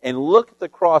and look at the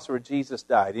cross where Jesus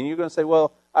died. And you're going to say,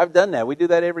 well, I've done that. We do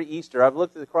that every Easter. I've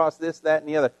looked at the cross, this, that, and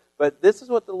the other. But this is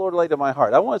what the Lord laid on my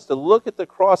heart. I want us to look at the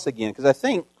cross again, because I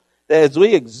think that as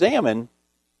we examine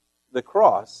the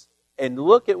cross and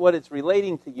look at what it's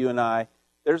relating to you and I,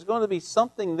 there's going to be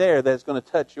something there that's going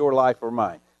to touch your life or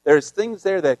mine. There's things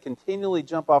there that continually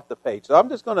jump off the page. So I'm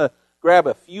just going to grab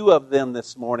a few of them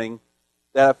this morning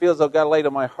that I feel as though God laid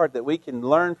on my heart that we can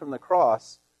learn from the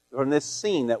cross, from this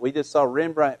scene that we just saw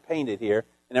Rembrandt painted here,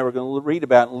 and that we're going to read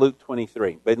about in Luke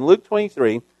 23. But in Luke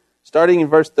 23, starting in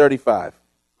verse 35.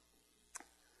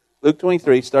 Luke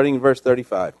 23, starting in verse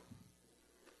 35.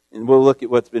 And we'll look at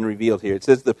what's been revealed here. It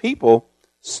says, the people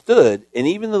stood, and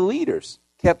even the leaders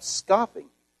kept scoffing.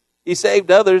 He saved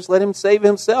others, let him save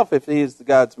himself if he is the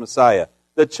God's Messiah,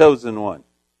 the chosen one.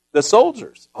 The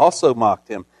soldiers also mocked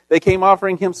him. They came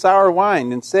offering him sour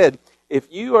wine and said, if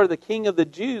you are the king of the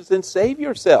Jews, then save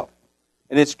yourself.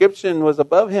 An inscription was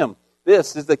above him,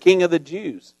 this is the king of the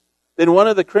Jews. Then one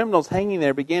of the criminals hanging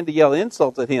there began to yell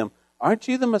insults at him. Aren't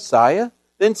you the Messiah?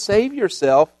 Then save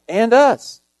yourself and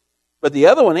us. But the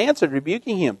other one answered,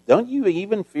 rebuking him, don't you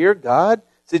even fear God,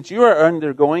 since you are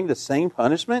undergoing the same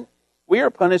punishment? We are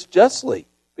punished justly,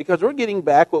 because we're getting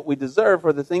back what we deserve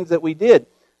for the things that we did.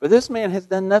 But this man has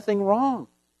done nothing wrong.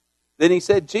 Then he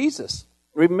said, Jesus,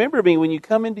 remember me when you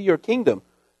come into your kingdom.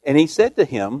 And he said to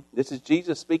him, this is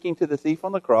Jesus speaking to the thief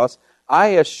on the cross, I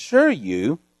assure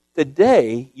you,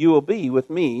 today you will be with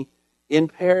me in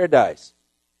paradise.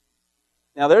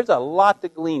 Now there's a lot to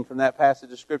glean from that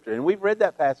passage of Scripture, and we've read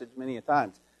that passage many a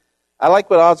times. I like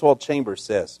what Oswald Chambers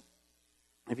says.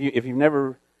 If you've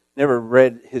never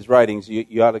read his writings,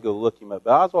 you ought to go look him up.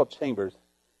 But Oswald Chambers,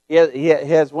 he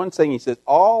has one saying. He says,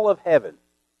 all of heaven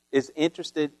is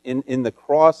interested in the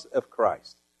cross of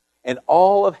Christ. And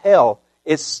all of hell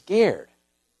is scared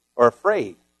or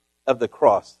afraid of the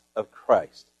cross of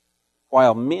Christ,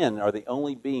 while men are the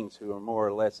only beings who are more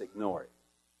or less ignore it.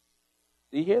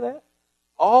 Do you hear that?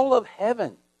 All of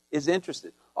heaven is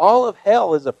interested. All of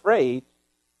hell is afraid,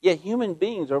 yet human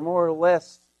beings are more or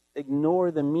less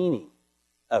ignore the meaning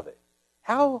of it.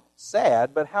 How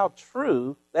sad, but how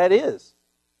true that is.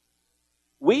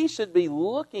 we should be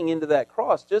looking into that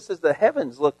cross just as the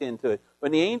heavens looked into it.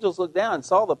 When the angels looked down and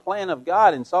saw the plan of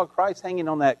God and saw Christ hanging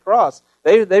on that cross,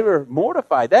 they were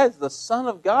mortified. That is the Son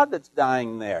of God that's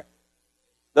dying there.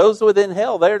 Those within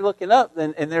hell, they're looking up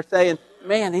and they're saying,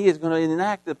 man, he is going to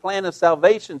enact the plan of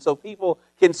salvation so people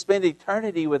can spend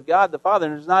eternity with God the Father.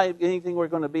 And there's not anything we're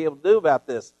going to be able to do about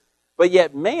this. But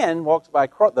yet man walks by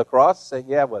the cross and says,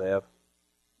 yeah, whatever.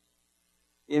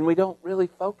 And we don't really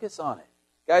focus on it.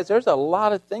 Guys, there's a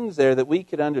lot of things there that we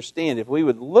could understand if we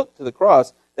would look to the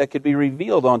cross that could be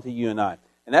revealed onto you and I.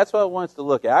 And that's what I want us to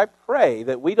look at. I pray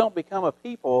that we don't become a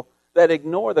people that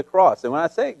ignore the cross. And when I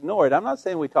say ignore it, I'm not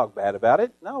saying we talk bad about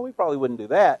it. No, we probably wouldn't do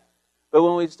that. But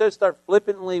when we start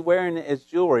flippantly wearing it as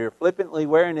jewelry or flippantly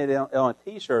wearing it on a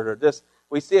T-shirt or just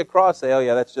we see a cross, say, oh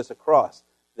yeah, that's just a cross.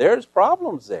 There's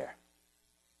problems there.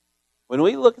 When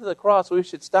we look at the cross, we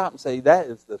should stop and say, that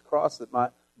is the cross that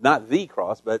not the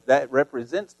cross, but that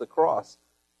represents the cross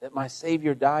that my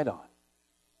Savior died on.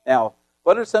 Now,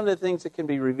 what are some of the things that can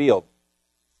be revealed?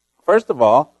 First of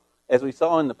all, as we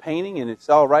saw in the painting, and it's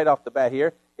all right off the bat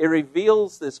here, it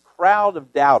reveals this crowd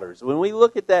of doubters. When we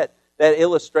look at that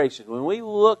illustration, when we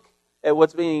look at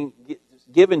what's being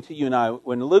given to you and I,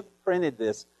 when Luke printed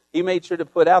this, he made sure to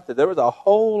put out that there was a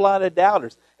whole lot of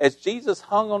doubters. As Jesus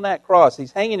hung on that cross,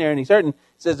 he's hanging there and he's hurting. It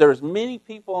says there was many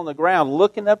people on the ground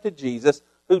looking up to Jesus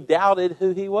who doubted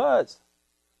who he was.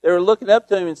 They were looking up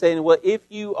to him and saying, well, if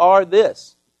you are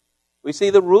this. We see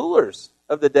the rulers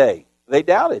of the day. They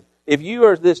doubted. If you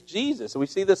are this Jesus, we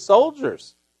see the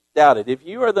soldiers doubted. If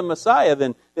you are the Messiah,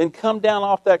 then come down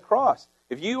off that cross.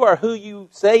 If you are who you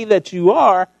say that you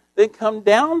are, then come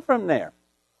down from there.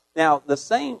 Now, the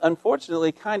same,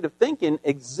 unfortunately, kind of thinking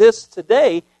exists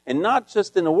today, and not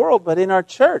just in the world, but in our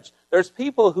church. There's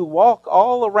people who walk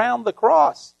all around the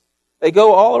cross. They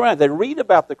go all around. They read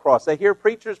about the cross. They hear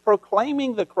preachers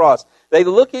proclaiming the cross. They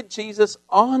look at Jesus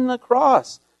on the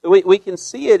cross. We can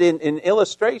see it in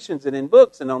illustrations and in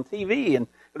books and on TV. And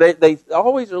they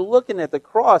always are looking at the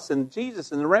cross and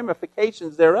Jesus and the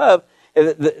ramifications thereof,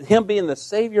 him being the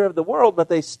Savior of the world. But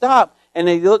they stop and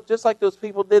they look just like those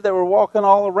people did that were walking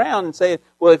all around and saying,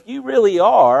 well, if you really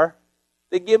are,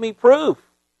 then give me proof.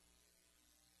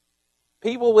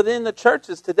 People within the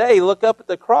churches today look up at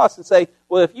the cross and say,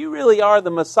 well, if you really are the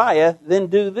Messiah, then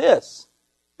do this.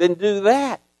 Then do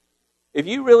that. If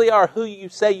you really are who you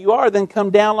say you are, then come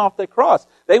down off the cross.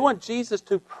 They want Jesus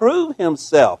to prove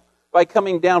himself by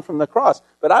coming down from the cross.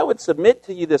 But I would submit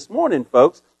to you this morning,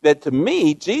 folks, that to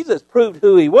me, Jesus proved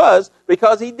who he was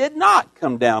because he did not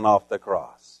come down off the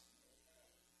cross.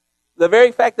 The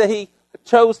very fact that he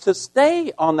chose to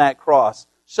stay on that cross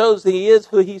shows he is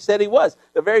who he said he was.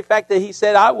 The very fact that he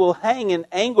said, I will hang in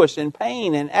anguish and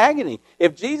pain and agony.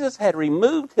 If Jesus had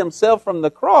removed himself from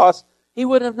the cross, he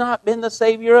would have not been the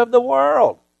Savior of the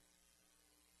world.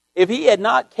 If he had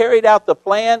not carried out the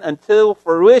plan until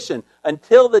fruition,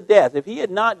 until the death, if he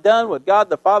had not done what God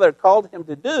the Father called him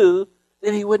to do,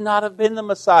 then he would not have been the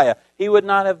Messiah. He would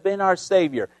not have been our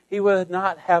Savior. He would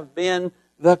not have been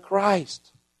the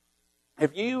Christ.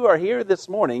 If you are here this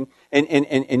morning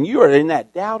and you are in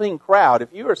that doubting crowd,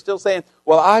 if you are still saying,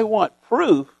 well, I want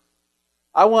proof,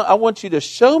 I want you to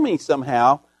show me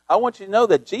somehow, I want you to know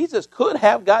that Jesus could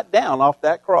have got down off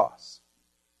that cross.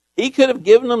 He could have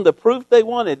given them the proof they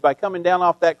wanted by coming down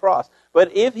off that cross.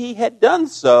 But if he had done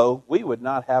so, we would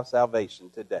not have salvation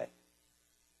today.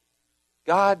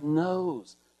 God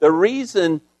knows. The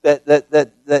reason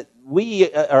that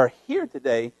we are here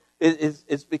today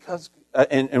is because,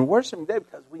 and worshiping today,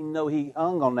 because we know he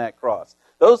hung on that cross.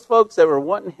 Those folks that were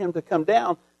wanting him to come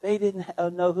down, they didn't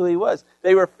know who he was.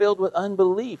 They were filled with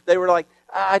unbelief. They were like,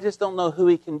 I just don't know who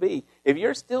he can be. If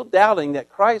you're still doubting that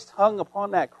Christ hung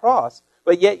upon that cross,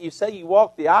 but yet you say you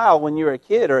walked the aisle when you were a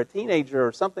kid or a teenager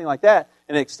or something like that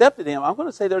and accepted him, I'm going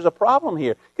to say there's a problem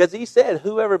here. Because he said,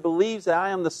 whoever believes that I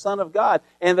am the Son of God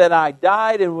and that I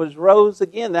died and was rose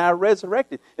again, that I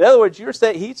resurrected. In other words,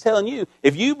 he's telling you,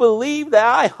 if you believe that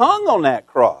I hung on that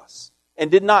cross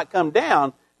and did not come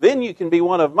down, then you can be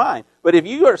one of mine. But if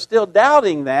you are still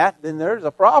doubting that, then there's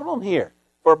a problem here.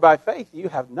 For by faith you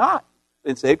have not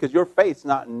been saved, because your faith's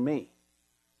not in me.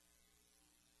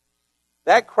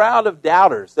 That crowd of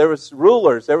doubters, there was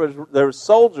rulers, there was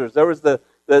soldiers, there was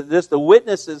just the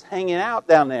witnesses hanging out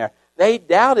down there. They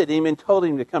doubted him and told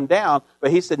him to come down,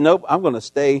 but he said, nope, I'm going to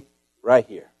stay right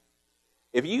here.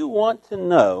 If you want to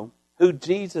know who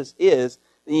Jesus is,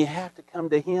 then you have to come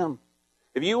to him.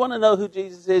 If you want to know who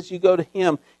Jesus is, you go to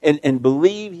him and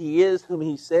believe he is whom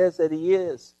he says that he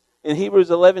is. In Hebrews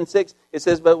 11:6, it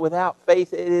says, but without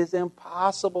faith it is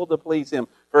impossible to please him.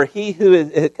 For he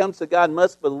who comes to God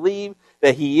must believe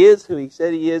that He is who He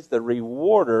said He is, the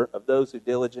rewarder of those who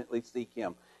diligently seek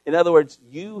Him. In other words,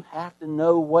 you have to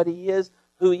know what He is,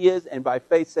 who He is, and by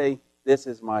faith say, this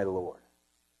is my Lord.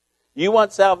 You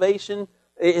want salvation?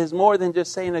 It is more than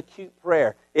just saying a cute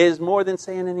prayer. It is more than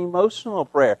saying an emotional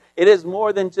prayer. It is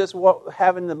more than just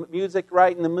having the music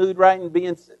right and the mood right and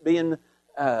being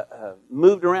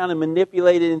moved around and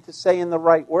manipulated into saying the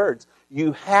right words.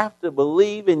 You have to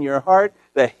believe in your heart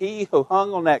that He who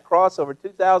hung on that cross over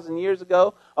 2,000 years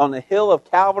ago on the hill of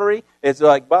Calvary, is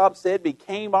like Bob said,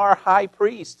 became our high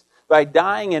priest by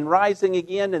dying and rising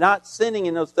again, and not sinning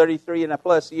in those 33 and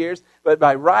plus years, but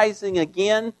by rising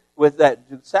again with that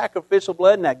sacrificial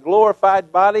blood and that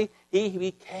glorified body. He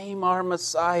became our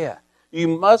Messiah. You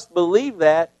must believe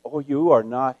that, or you are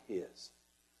not His.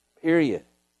 Period.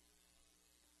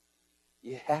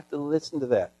 You have to listen to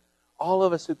that. All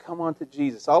of us who come on to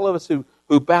Jesus, all of us who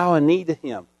bow a knee to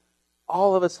Him,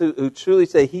 all of us who truly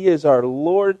say He is our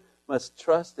Lord, must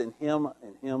trust in Him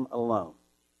and Him alone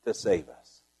to save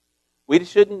us. We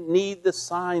shouldn't need the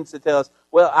signs to tell us,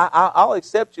 well, I'll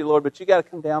accept you, Lord, but you got to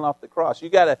come down off the cross. You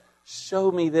got to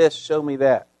show me this, show me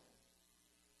that.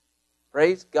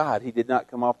 Praise God, He did not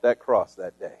come off that cross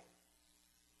that day.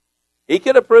 He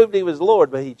could have proved He was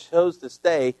Lord, but He chose to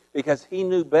stay because He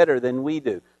knew better than we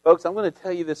do. Folks, I'm going to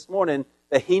tell you this morning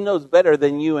that He knows better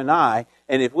than you and I,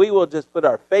 and if we will just put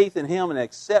our faith in Him and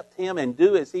accept Him and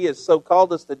do as He has so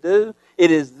called us to do,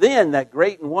 it is then that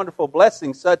great and wonderful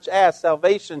blessing, such as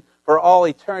salvation for all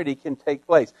eternity, can take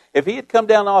place. If He had come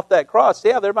down off that cross,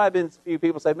 yeah, there might have been a few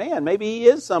people say, man, maybe He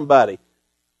is somebody.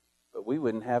 But we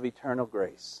wouldn't have eternal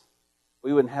grace.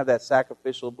 We wouldn't have that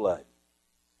sacrificial blood.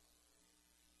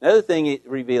 Another thing it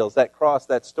reveals, that cross,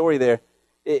 that story there,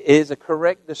 is a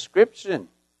correct description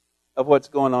of what's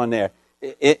going on there.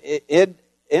 Ed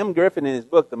M. Griffin, in his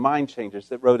book, The Mind Changers,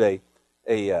 that wrote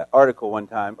a article one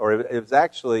time, or it was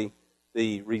actually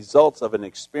the results of an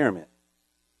experiment.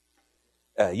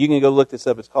 You can go look this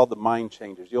up. It's called The Mind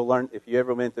Changers. You'll learn, if you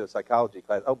ever went to a psychology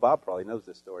class. Oh, Bob probably knows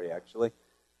this story, actually.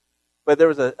 But there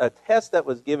was a test that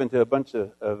was given to a bunch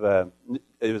of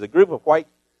it was a group of white,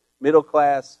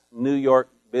 middle-class New York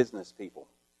business people.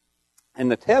 And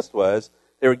the test was,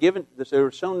 they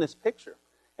were shown this picture.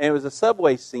 And it was a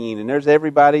subway scene, and there's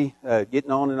everybody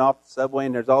getting on and off the subway,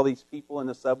 and there's all these people in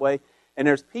the subway. And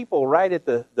there's people right at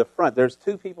the front. There's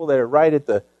two people that are right at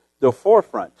the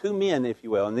forefront, two men, if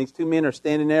you will. And these two men are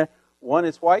standing there. One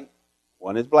is white,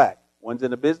 one is black. One's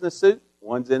in a business suit,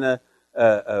 one's in a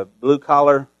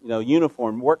blue-collar,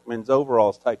 uniform, workman's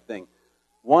overalls type thing.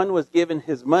 One was giving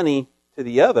his money to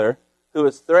the other, who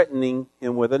was threatening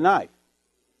him with a knife.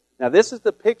 Now, this is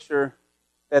the picture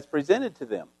that's presented to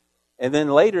them. And then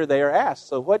later they are asked,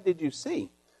 so what did you see?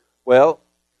 Well,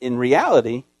 in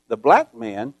reality, the black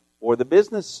man wore the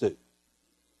business suit.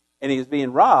 And he was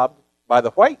being robbed by the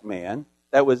white man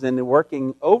that was in the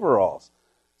working overalls.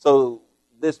 So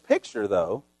this picture,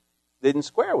 though, didn't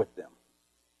square with them.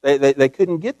 They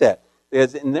couldn't get that.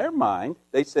 Because in their mind,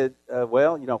 they said,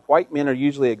 white men are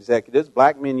usually executives.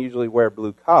 Black men usually wear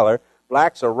blue collar.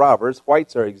 Blacks are robbers.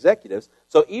 Whites are executives.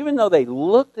 So even though they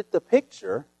looked at the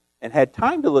picture and had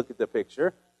time to look at the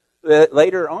picture,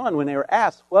 later on when they were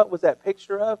asked, what was that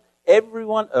picture of?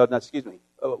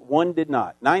 One did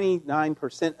not.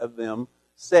 99% of them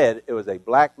said it was a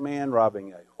black man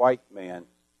robbing a white man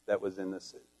that was in the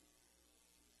suit.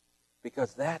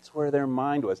 Because that's where their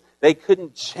mind was. They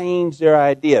couldn't change their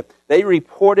idea. They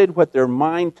reported what their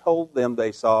mind told them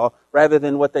they saw rather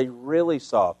than what they really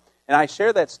saw. And I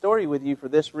share that story with you for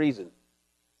this reason.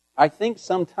 I think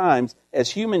sometimes as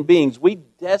human beings, we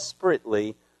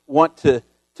desperately want to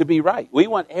be right. We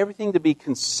want everything to be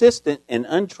consistent and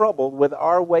untroubled with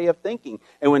our way of thinking.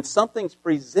 And when something's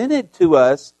presented to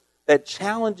us that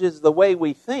challenges the way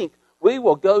we think, we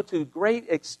will go to great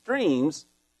extremes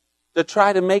to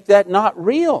try to make that not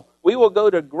real. We will go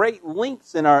to great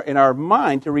lengths in our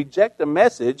mind to reject a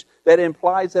message that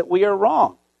implies that we are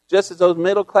wrong. Just as those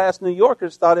middle-class New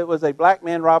Yorkers thought it was a black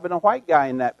man robbing a white guy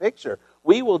in that picture.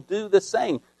 We will do the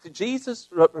same. Jesus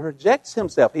rejects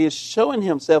himself. He is showing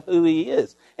himself who he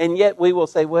is. And yet we will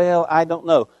say, well, I don't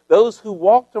know. Those who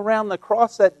walked around the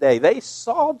cross that day, they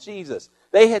saw Jesus.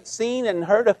 They had seen and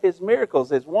heard of his miracles,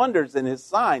 his wonders, and his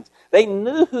signs. They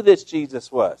knew who this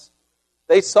Jesus was.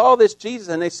 They saw this Jesus,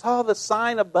 and they saw the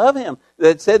sign above him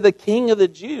that said the King of the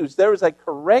Jews. There was a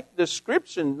correct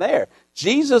description there.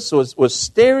 Jesus was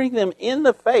staring them in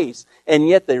the face, and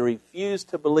yet they refused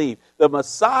to believe. The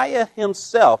Messiah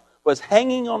himself was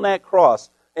hanging on that cross,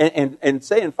 and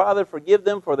saying, Father, forgive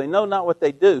them, for they know not what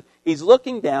they do. He's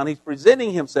looking down. He's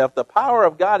presenting himself. The power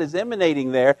of God is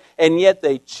emanating there, and yet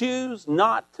they choose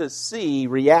not to see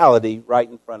reality right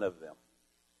in front of them.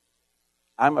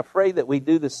 I'm afraid that we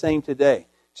do the same today.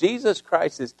 Jesus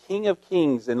Christ is King of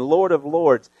Kings and Lord of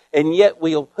Lords, and yet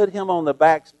we'll put him on the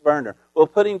back burner. We'll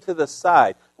put him to the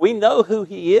side. We know who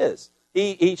he is.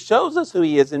 He shows us who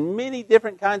he is in many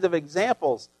different kinds of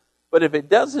examples. But if it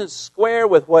doesn't square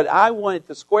with what I want it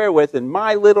to square with in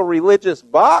my little religious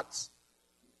box,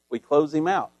 we close him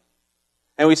out.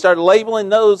 And we start labeling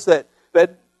those that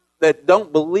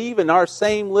don't believe in our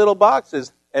same little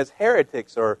boxes as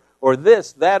heretics or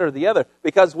this, that, or the other.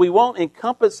 Because we won't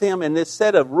encompass him in this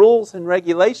set of rules and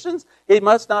regulations. He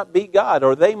must not be God,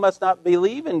 or they must not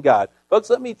believe in God. Folks,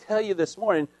 let me tell you this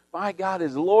morning, my God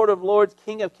is Lord of Lords,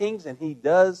 King of Kings, and he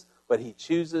does what he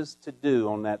chooses to do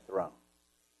on that throne.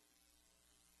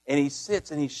 And he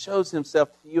sits and he shows himself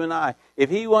to you and I. If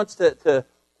he wants to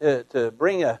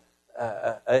bring an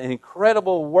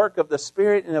incredible work of the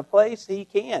Spirit in a place, he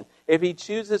can. If he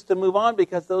chooses to move on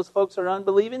because those folks are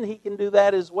unbelieving, he can do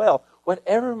that as well.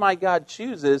 Whatever my God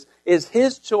chooses is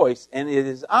his choice, and it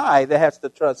is I that has to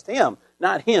trust him,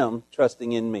 not him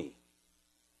trusting in me.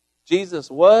 Jesus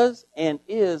was and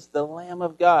is the Lamb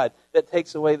of God that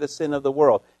takes away the sin of the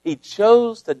world. He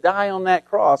chose to die on that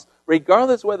cross,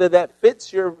 regardless whether that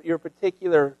fits your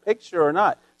particular picture or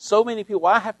not. So many people,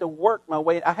 I have to work my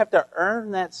way. I have to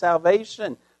earn that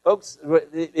salvation. Folks,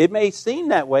 it may seem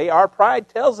that way. Our pride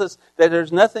tells us that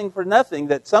there's nothing for nothing,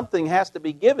 that something has to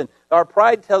be given. Our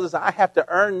pride tells us I have to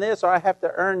earn this or I have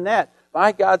to earn that.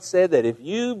 My God said that if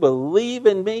you believe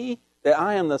in me, that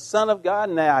I am the Son of God,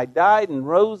 and that I died and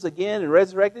rose again and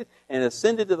resurrected and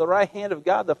ascended to the right hand of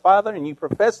God the Father, and you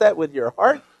profess that with your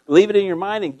heart, believe it in your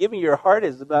mind, and giving your heart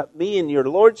is about me and your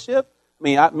lordship,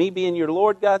 me being your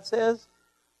Lord, God says,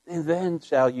 and then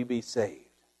shall you be saved.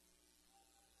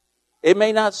 It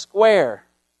may not square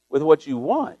with what you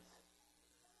want,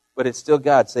 but it's still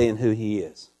God saying who he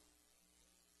is.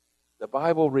 The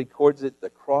Bible records it, the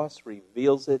cross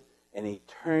reveals it, and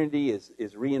eternity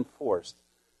is reinforced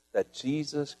that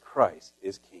Jesus Christ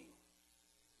is King.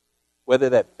 Whether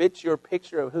that fits your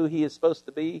picture of who he is supposed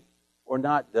to be or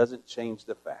not doesn't change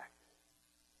the fact.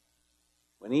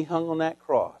 When he hung on that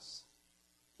cross,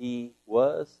 he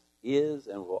was, is,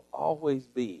 and will always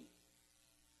be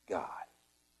God.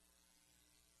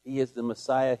 He is the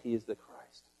Messiah. He is the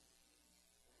Christ.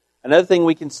 Another thing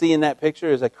we can see in that picture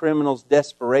is a criminal's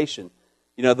desperation.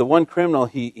 You know, the one criminal,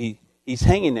 he's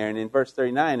hanging there, and in verse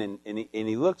 39, and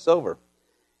he looks over.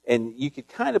 And you could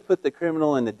kind of put the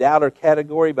criminal in the doubter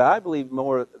category, but I believe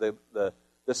more the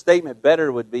statement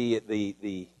better would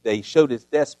be they showed his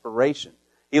desperation.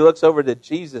 He looks over to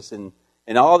Jesus and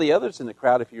all the others in the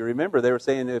crowd, if you remember, they were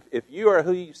saying, if you are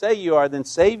who you say you are, then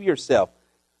save yourself.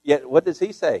 Yet what does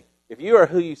he say? If you are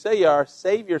who you say you are,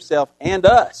 save yourself and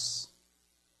us.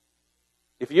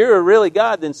 If you're really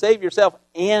God, then save yourself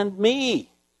and me.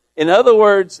 In other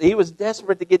words, he was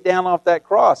desperate to get down off that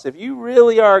cross. If you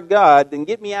really are God, then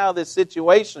get me out of this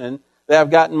situation that I've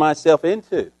gotten myself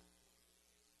into.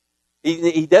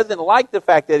 He doesn't like the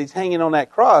fact that he's hanging on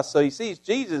that cross, so he sees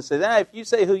Jesus and says, if you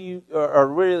say who you are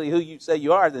really who you say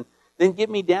you are, then get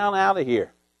me down out of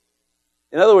here.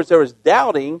 In other words, there was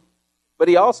doubting, but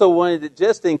he also wanted to,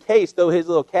 just in case, throw his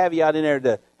little caveat in there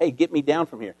to, hey, get me down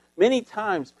from here. Many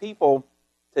times people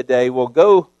today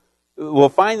will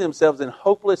find themselves in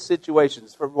hopeless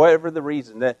situations for whatever the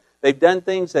reason. That they've done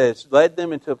things that has led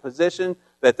them into a position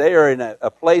that they are in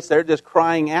a place they're just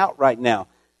crying out right now.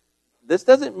 This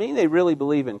doesn't mean they really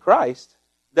believe in Christ.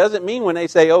 Doesn't mean when they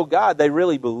say, oh God, they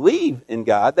really believe in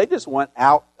God. They just want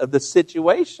out of the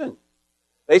situation.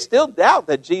 They still doubt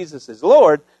that Jesus is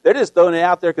Lord. They're just throwing it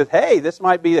out there because, hey, this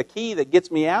might be the key that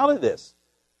gets me out of this.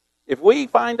 If we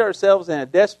find ourselves in a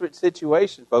desperate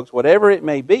situation, folks, whatever it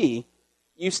may be,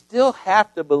 you still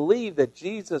have to believe that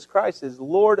Jesus Christ is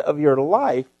Lord of your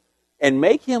life and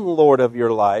make him Lord of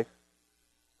your life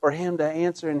for him to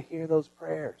answer and hear those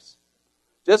prayers.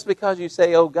 Just because you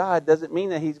say, oh God, doesn't mean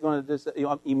that he's going to just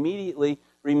immediately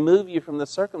remove you from the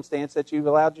circumstance that you've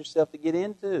allowed yourself to get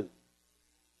into.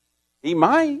 He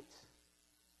might,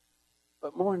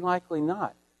 but more than likely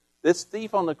not. This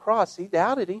thief on the cross, he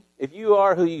doubted him. If you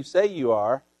are who you say you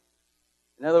are,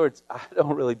 in other words, I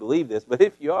don't really believe this, but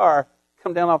if you are,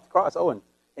 come down off the cross. Oh,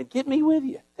 and get me with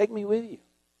you. Take me with you.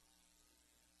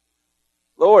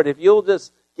 Lord, if you'll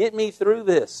just get me through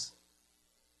this.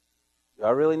 Do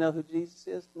I really know who Jesus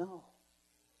is? No.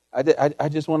 I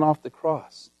just went off the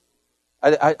cross.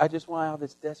 I just went out of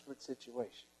this desperate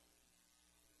situation.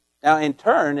 Now, in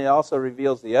turn, it also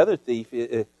reveals the other thief.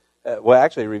 well,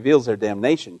 actually, it reveals their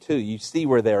damnation, too. You see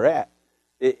where they're at.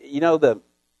 The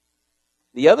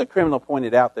other criminal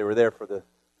pointed out they were there for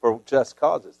just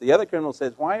causes. The other criminal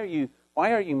says, why are you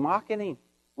mocking him?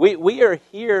 We are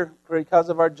here because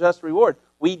of our just reward.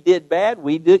 We did bad,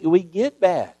 we get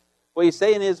bad. What he's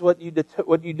saying is what you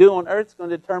do on earth is going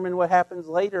to determine what happens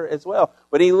later as well.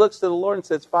 When he looks to the Lord and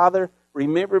says, Father,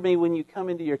 remember me when you come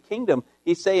into your kingdom,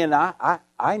 he's saying,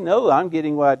 I know I'm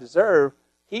getting what I deserve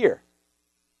here.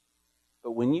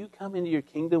 But when you come into your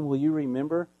kingdom, will you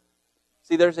remember?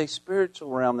 See, there's a spiritual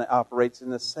realm that operates in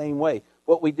the same way.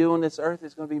 What we do on this earth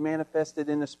is going to be manifested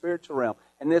in the spiritual realm.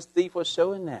 And this thief was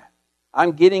showing that.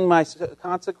 I'm getting my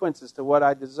consequences to what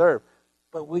I deserve.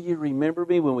 But will you remember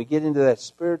me when we get into that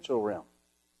spiritual realm?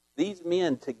 These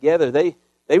men together,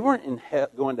 they weren't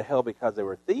going to hell because they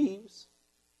were thieves.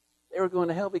 They were going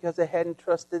to hell because they hadn't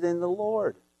trusted in the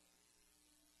Lord.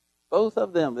 Both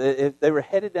of them, they were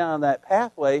headed down that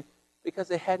pathway because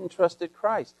they hadn't trusted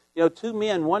Christ. Two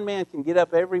men, one man can get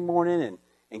up every morning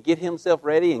and get himself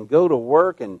ready and go to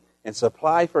work and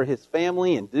supply for his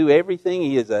family and do everything.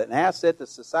 He is an asset to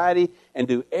society and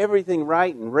do everything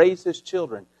right and raise his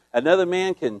children. Another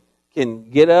man can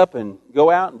get up and go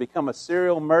out and become a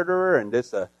serial murderer and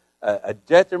just a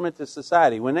detriment to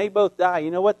society. When they both die,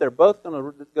 you know what? They're both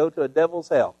going to go to a devil's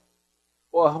hell.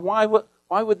 Well,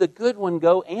 why would the good one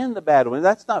go and the bad one?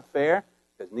 That's not fair,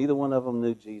 because neither one of them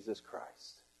knew Jesus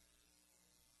Christ.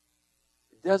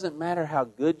 It doesn't matter how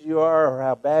good you are or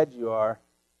how bad you are.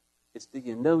 It's, do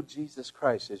you know Jesus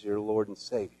Christ as your Lord and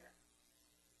Savior?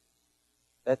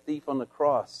 That thief on the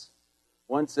cross,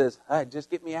 one says, hey, just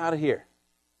get me out of here.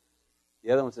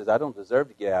 The other one says, I don't deserve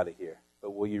to get out of here,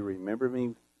 but will you remember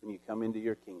me when you come into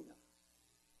your kingdom?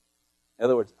 In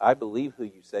other words, I believe who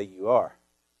you say you are,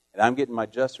 and I'm getting my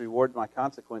just reward, my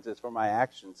consequences for my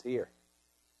actions here.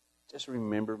 Just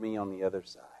remember me on the other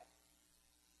side.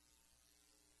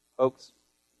 Folks,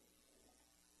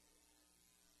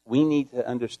 we need to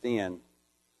understand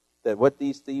that what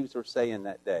these thieves were saying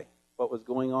that day, what was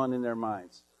going on in their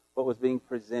minds, what was being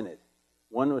presented.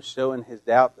 One was showing his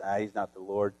doubt, he's not the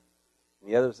Lord. And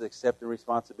the other was accepting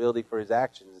responsibility for his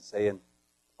actions and saying,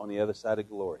 on the other side of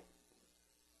glory.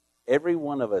 Every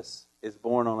one of us is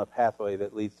born on a pathway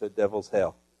that leads to a devil's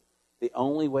hell. The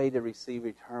only way to receive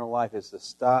eternal life is to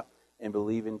stop and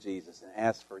believe in Jesus and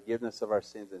ask forgiveness of our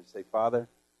sins and say, Father,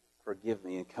 forgive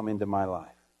me and come into my life.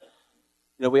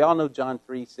 We all know John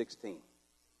 3:16.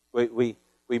 We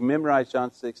memorized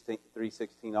John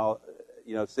 3:16 all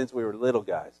since we were little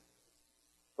guys.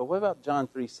 But what about John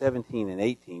 3:17 and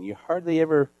 18? You hardly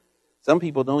ever, some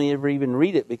people don't ever even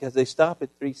read it because they stop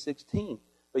at 3:16.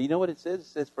 But you know what it says? It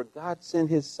says, for God sent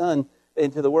his Son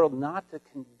into the world not to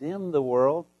condemn the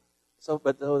world,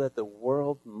 but so that the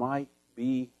world might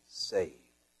be saved.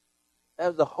 That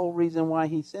was the whole reason why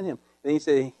he sent him. And he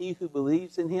said, he who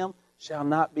believes in him shall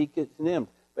not be condemned,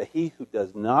 but he who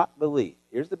does not believe.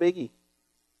 Here's the biggie.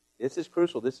 This is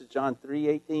crucial. This is John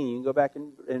 3:18. You can go back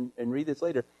and read this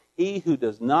later. He who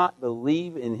does not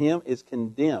believe in him is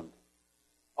condemned.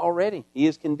 Already, he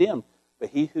is condemned. But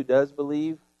he who does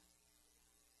believe,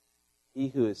 he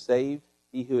who is saved,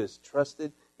 he who is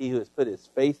trusted, he who has put his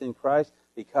faith in Christ,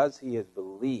 because he has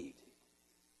believed,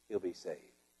 he'll be saved.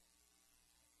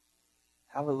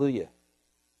 Hallelujah.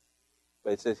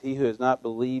 But it says, he who has not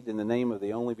believed in the name of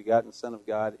the only begotten Son of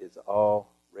God is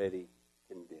already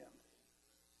condemned.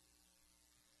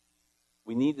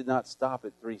 We need to not stop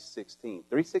at 3:16.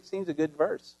 3:16 is a good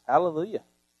verse. Hallelujah.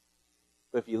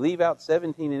 But if you leave out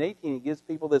 17 and 18, it gives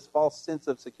people this false sense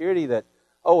of security that,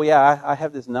 oh yeah, I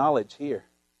have this knowledge here.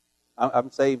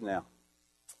 I'm saved now.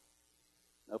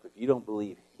 Nope, if you don't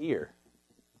believe here,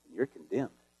 you're condemned.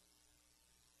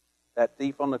 That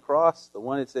thief on the cross, the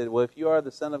one that said, well, if you are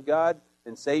the Son of God,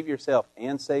 then save yourself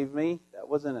and save me. That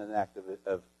wasn't an act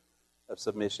of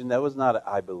submission. That was not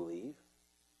I believe.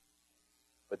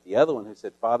 But the other one who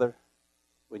said, Father,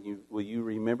 will you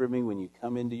remember me when you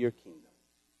come into your kingdom?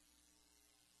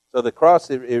 So the cross,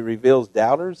 it reveals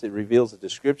doubters. It reveals the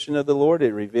description of the Lord.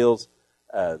 It reveals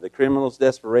the criminal's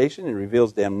desperation. It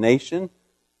reveals damnation.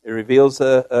 It reveals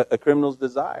a criminal's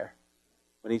desire.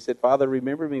 When he said, Father,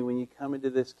 remember me when you come into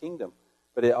this kingdom.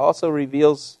 But it also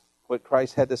reveals what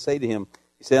Christ had to say to him.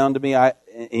 He said unto me, and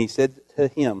he said to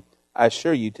him, I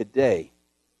assure you, today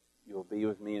you will be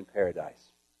with me in paradise.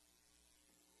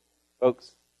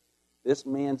 Folks, this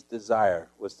man's desire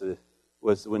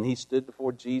was when he stood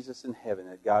before Jesus in heaven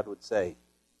that God would say,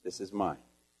 this is mine.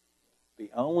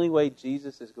 The only way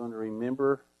Jesus is going to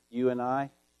remember you and I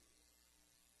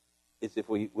is if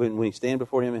when we stand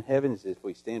before him in heaven, is if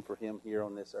we stand for him here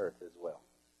on this earth as well.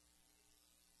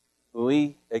 when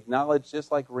we acknowledge,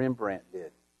 just like Rembrandt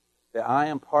did, that I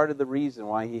am part of the reason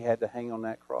why he had to hang on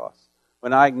that cross.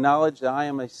 When I acknowledge that I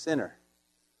am a sinner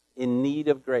in need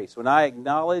of grace. When I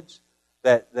acknowledge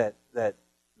that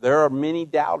there are many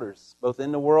doubters, both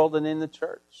in the world and in the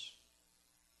church.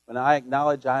 When I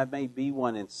acknowledge I may be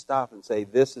one and stop and say,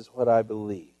 this is what I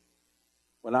believe.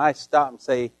 When I stop and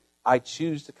say, I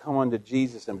choose to come unto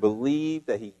Jesus and believe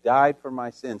that he died for my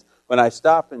sins. When I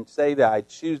stop and say that I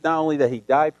choose not only that he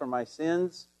died for my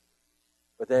sins,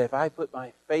 but that if I put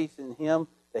my faith in him,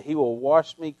 that he will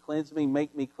wash me, cleanse me,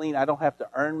 make me clean. I don't have to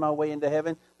earn my way into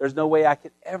heaven. There's no way I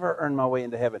could ever earn my way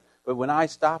into heaven. But when I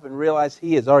stop and realize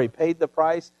he has already paid the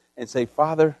price and say,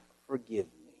 Father, forgive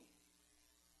me,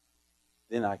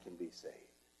 then I can be saved.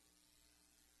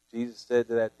 Jesus said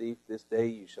to that thief, this day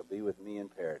you shall be with me in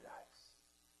paradise.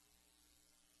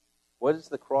 What does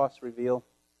the cross reveal?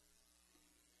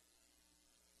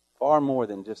 Far more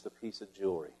than just a piece of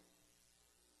jewelry.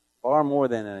 Far more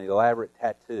than an elaborate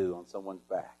tattoo on someone's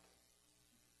back.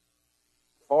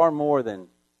 Far more than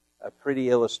a pretty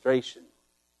illustration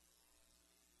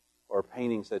or a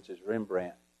painting such as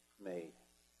Rembrandt made.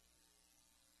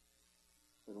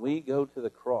 When we go to the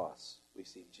cross, we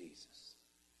see Jesus.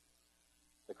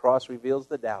 The cross reveals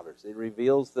the doubters. It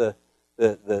reveals it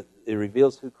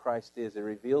reveals who Christ is. It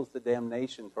reveals the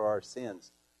damnation for our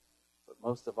sins. But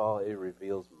most of all, it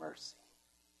reveals mercy.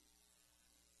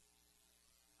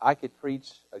 I could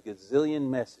preach a gazillion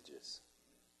messages.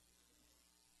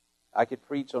 I could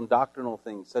preach on doctrinal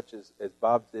things such as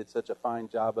Bob did such a fine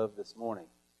job of this morning.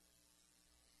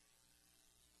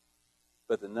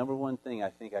 But the number one thing I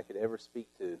think I could ever speak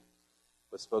to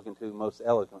was spoken to most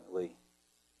eloquently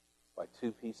by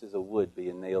two pieces of wood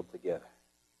being nailed together.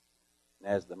 And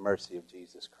that is the mercy of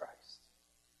Jesus Christ.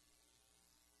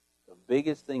 The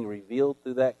biggest thing revealed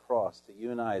through that cross to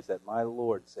you and I is that my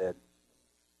Lord said,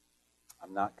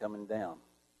 I'm not coming down.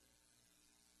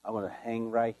 I'm going to hang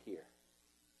right here.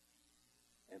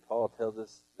 And Paul tells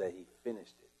us that he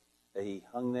finished it. That he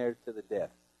hung there to the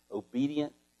death.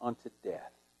 Obedient unto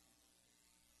death.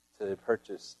 To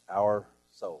purchase our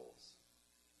souls.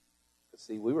 But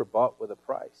see, we were bought with a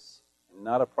price. And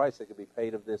not a price that could be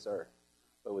paid of this earth.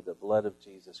 But with the blood of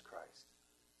Jesus Christ.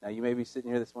 Now you may be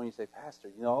sitting here this morning and say, Pastor,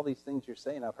 you know all these things you're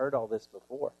saying, I've heard all this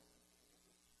before.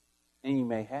 And you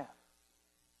may have.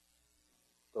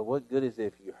 But what good is it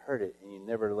if you heard it and you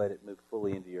never let it move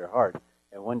fully into your heart?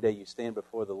 And one day you stand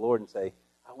before the Lord and say,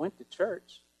 I went to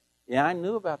church. Yeah, I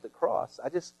knew about the cross. I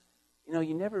just,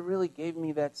 you never really gave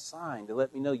me that sign to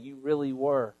let me know you really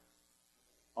were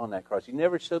on that cross. You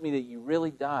never showed me that you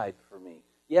really died for me.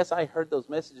 Yes, I heard those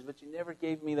messages, but you never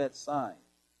gave me that sign.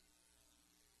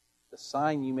 The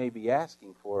sign you may be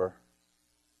asking for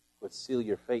would seal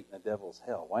your fate in the devil's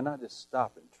hell. Why not just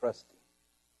stop and trust him?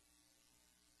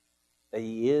 That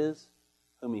he is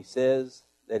whom he says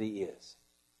that he is.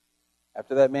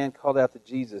 After that man called out to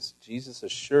Jesus, Jesus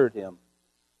assured him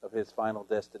of his final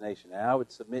destination. And I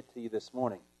would submit to you this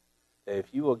morning that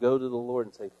if you will go to the Lord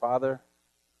and say, Father,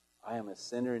 I am a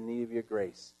sinner in need of your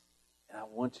grace, and I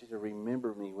want you to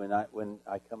remember me when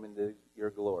I come into your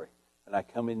glory, when I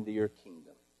come into your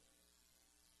kingdom.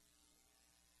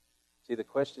 See, the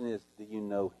question is, do you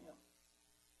know him?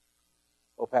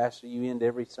 Well, Pastor, you end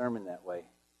every sermon that way.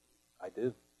 I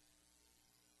do.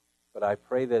 But I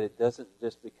pray that it doesn't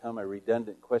just become a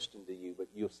redundant question to you, but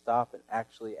you'll stop and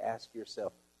actually ask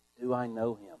yourself, do I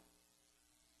know him?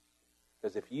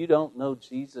 Because if you don't know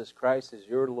Jesus Christ as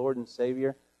your Lord and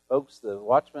Savior, folks, the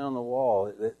watchman on the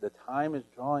wall, the time is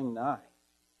drawing nigh.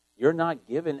 You're not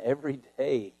given every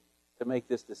day to make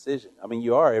this decision. I mean,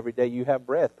 you are every day you have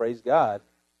breath, praise God.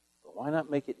 But why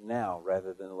not make it now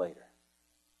rather than later?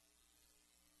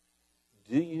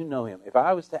 Do you know him? If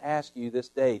I was to ask you this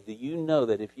day, do you know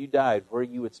that if you died, where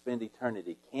you would spend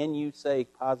eternity? Can you say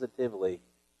positively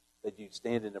that you'd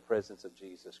stand in the presence of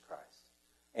Jesus Christ?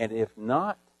 And if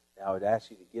not, I would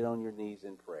ask you to get on your knees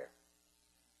in prayer.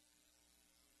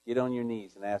 Get on your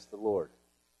knees and ask the Lord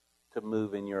to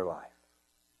move in your life.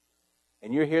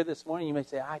 And you're here this morning, you may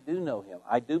say, I do know him.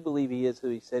 I do believe he is who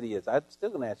he said he is. I'm still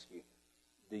going to ask you,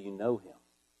 do you know him?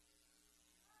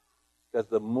 Because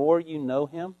the more you know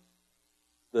him,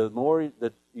 the more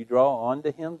that you draw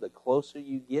onto him, the closer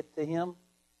you get to him,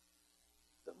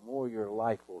 the more your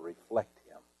life will reflect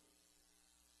him.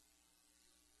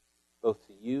 Both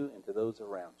to you and to those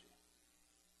around you.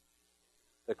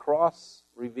 The cross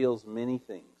reveals many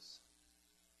things.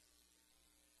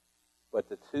 But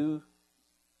the two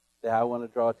that I want to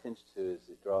draw attention to is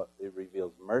it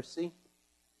reveals mercy,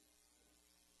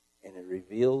 and it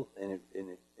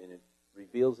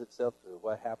reveals itself to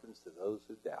what happens to those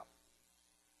who doubt.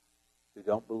 who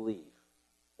don't believe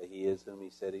that he is whom he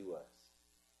said he was.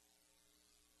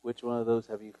 Which one of those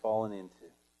have you fallen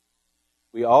into?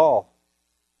 We all,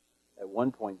 at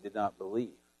one point, did not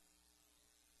believe.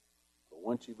 But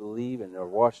once you believe and are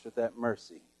washed with that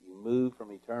mercy, you move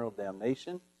from eternal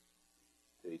damnation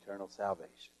to eternal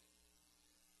salvation.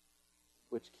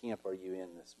 Which camp are you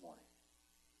in this morning?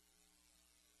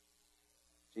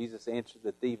 Jesus answered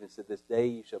the thief and said, "This day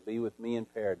you shall be with me in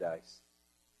paradise."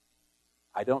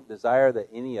 I don't desire that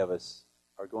any of us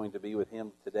are going to be with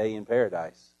him today in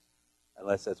paradise,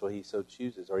 unless that's what he so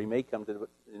chooses. Or he may come to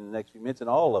in the next few minutes and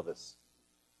all of us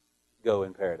go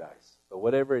in paradise. But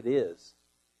whatever it is,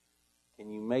 can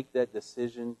you make that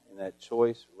decision and that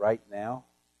choice right now?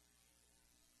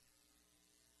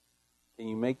 Can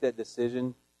you make that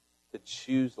decision to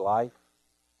choose life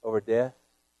over death?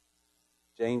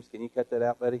 James, can you cut that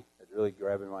out, buddy? That's really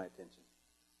grabbing my attention.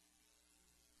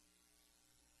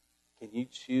 Can you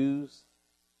choose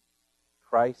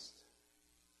Christ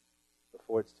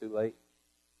before it's too late?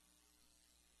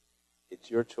 It's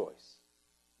your choice,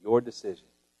 your decision.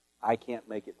 I can't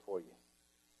make it for you.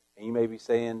 And you may be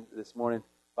saying this morning,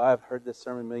 "Well, I've heard this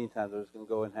sermon a million times. I'm just going to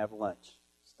go and have lunch."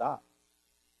 Stop.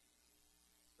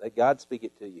 Let God speak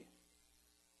it to you.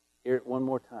 Hear it one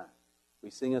more time. We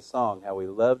sing a song, how we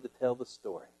love to tell the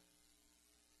story.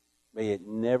 May it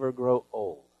never grow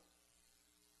old.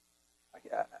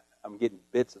 I'm getting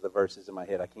bits of the verses in my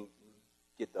head. I can't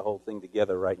get the whole thing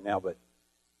together right now, but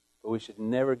we should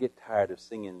never get tired of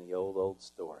singing the old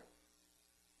story.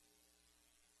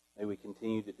 May we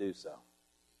continue to do so.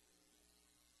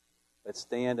 Let's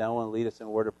stand. I want to lead us in a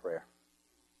word of prayer.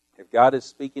 If God is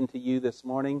speaking to you this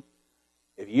morning,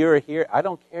 if you're here, I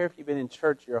don't care if you've been in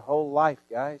church your whole life,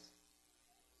 guys.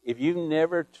 If you've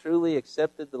never truly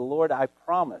accepted the Lord, I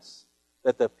promise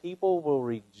that the people will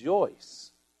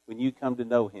rejoice when you come to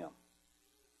know him.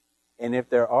 And if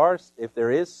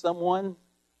there is someone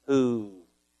who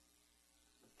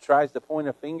tries to point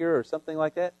a finger or something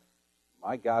like that,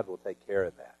 my God will take care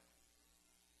of that.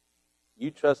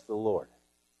 You trust the Lord.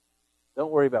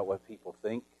 Don't worry about what people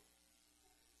think.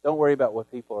 Don't worry about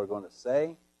what people are going to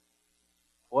say.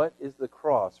 What is the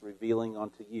cross revealing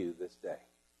unto you this day?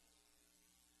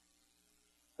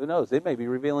 Who knows? It may be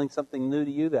revealing something new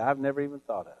to you that I've never even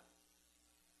thought of.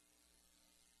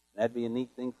 That'd be a neat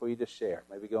thing for you to share.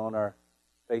 Maybe go on our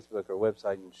Facebook or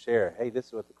website and share, "Hey, this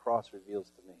is what the cross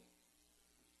reveals to me."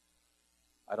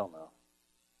 I don't know.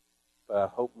 But I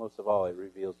hope most of all it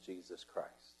reveals Jesus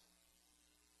Christ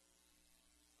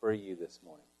for you this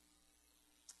morning.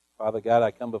 Father God,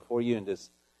 I come before you and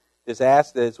just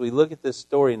ask that as we look at this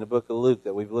story in the book of Luke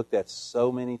that we've looked at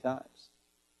so many times,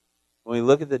 when we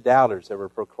look at the doubters that were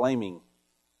proclaiming,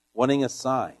 wanting a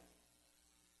sign,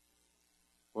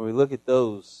 when we look at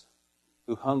those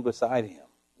who hung beside him,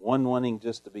 one wanting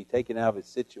just to be taken out of his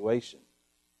situation,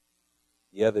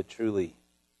 the other truly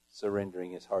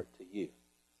surrendering his heart to you.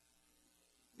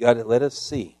 God, let us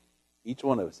see, each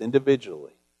one of us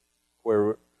individually,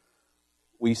 where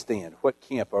we stand. What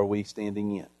camp are we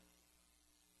standing in?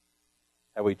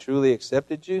 Have we truly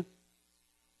accepted you?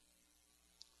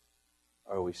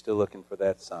 Or are we still looking for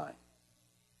that sign?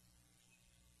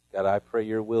 God, I pray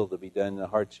your will to be done in the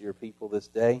hearts of your people this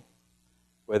day,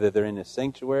 whether they're in the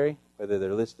sanctuary, whether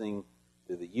they're listening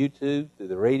through the YouTube, through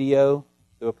the radio,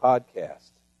 through a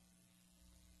podcast.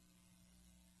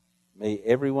 May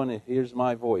everyone who hears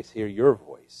my voice hear your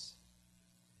voice,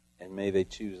 and may they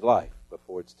choose life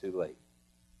before it's too late.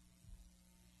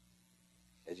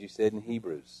 As you said in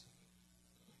Hebrews,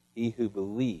 he who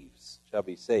believes shall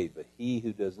be saved, but he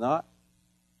who does not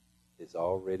is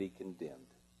already condemned.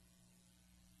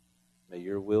 May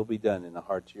your will be done in the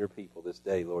hearts of your people this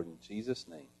day, Lord, in Jesus'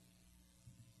 name.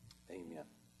 Amen.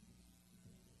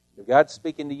 If God's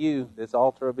speaking to you, this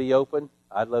altar will be open.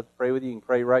 I'd love to pray with you. You can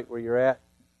pray right where you're at.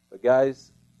 But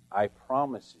guys, I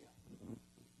promise you,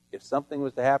 if something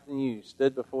was to happen to you, you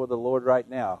stood before the Lord right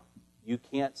now, you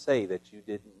can't say that you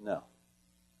didn't know.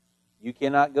 You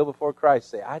cannot go before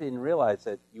Christ and say, "I didn't realize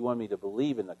that you want me to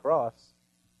believe in the cross."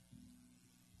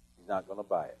 He's not going to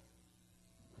buy it.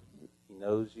 He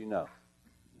knows you know.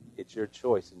 It's your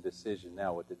choice and decision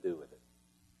now what to do with it.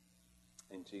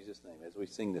 In Jesus' name, as we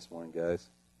sing this morning, guys.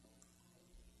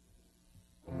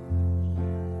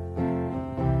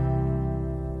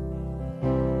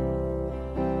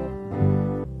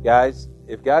 Guys,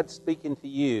 if God's speaking to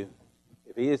you,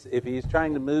 if He is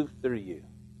trying to move through you,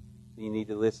 you need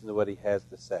to listen to what He has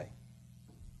to say.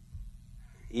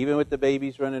 Even with the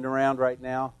babies running around right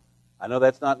now, I know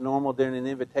that's not normal during an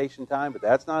invitation time, but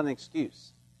that's not an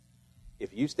excuse.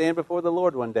 If you stand before the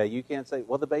Lord one day, you can't say,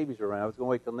 "Well, the babies are around. I was going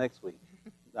to wait till next week."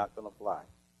 Not going to fly.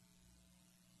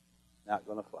 not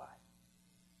going to fly.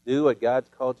 Do what God's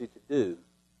called you to do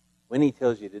when He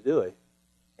tells you to do it,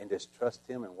 and just trust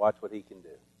Him and watch what He can do.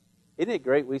 Isn't it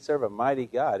great? We serve a mighty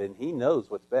God, and He knows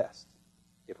what's best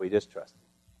if we just trust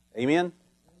Him. Amen?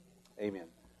 Amen.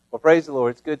 Well, praise the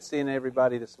Lord. It's good seeing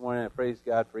everybody this morning. I praise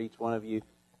God for each one of you.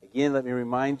 Again, let me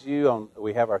remind you,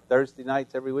 we have our Thursday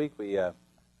nights every week.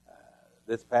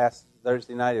 This past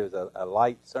Thursday night, it was a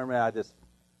light sermon. I just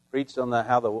preached on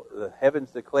how the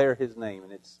heavens declare His name,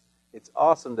 and it's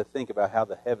awesome to think about how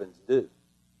the heavens do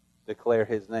declare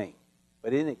His name.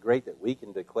 But isn't it great that we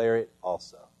can declare it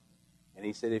also? And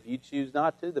He said, if you choose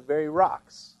not to, the very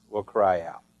rocks will cry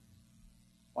out.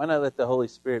 Why not let the Holy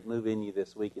Spirit move in you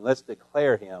this week, and let's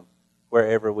declare Him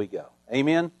wherever we go.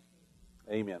 Amen?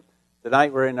 Amen.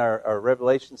 Tonight we're in our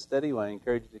Revelation study. I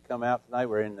encourage you to come out tonight.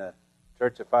 We're in the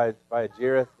Church of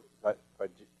Thyatira, the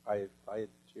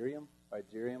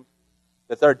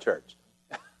third church.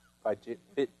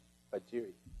 Thyatira.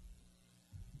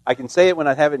 I can say it when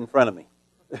I have it in front of me.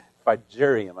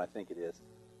 Thyatira, I think it is.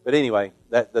 But anyway,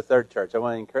 the third church. I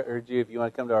want to encourage you, if you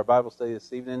want to come to our Bible study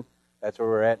this evening, that's where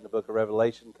we're at in the book of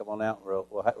Revelation. Come on out.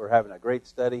 We're having a great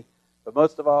study. But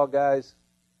most of all, guys,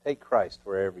 take Christ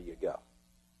wherever you go.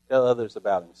 Tell others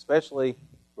about Him. Especially,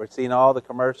 we're seeing all the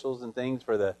commercials and things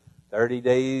for the 30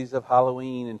 days of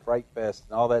Halloween and Fright Fest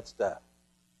and all that stuff.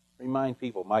 Remind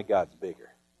people, my God's bigger.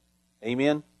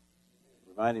 Amen?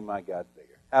 Remind Him, my God's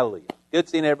bigger. Hallelujah. Good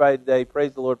seeing everybody today.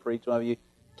 Praise the Lord for each one of you.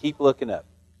 Keep looking up.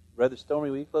 Brother Stormy,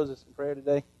 will you close us in prayer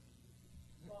today?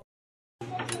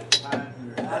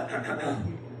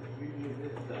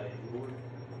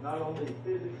 Not only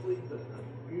physically, but the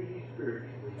beauty spiritually.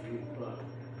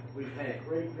 We've had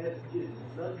great messages in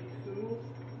Sunday school,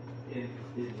 in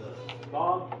the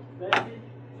Bob's message,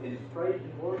 in praise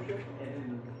and worship, and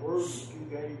in the word that you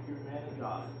gave your man of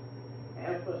God.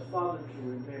 Help us, Father, to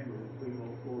remember as we go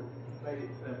forward. Make it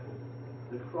simple.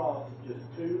 The cross is just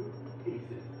two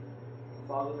pieces,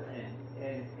 Father,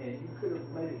 and you could have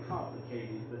made it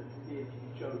complicated, but instead you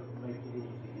chose to make it easy.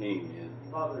 Amen.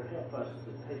 Father, help us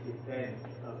to take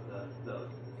advantage of the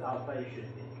salvation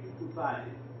that you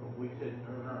provided when we couldn't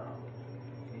earn our own.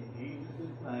 In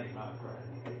Jesus' name I pray.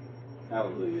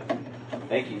 Hallelujah.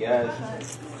 Thank you, guys.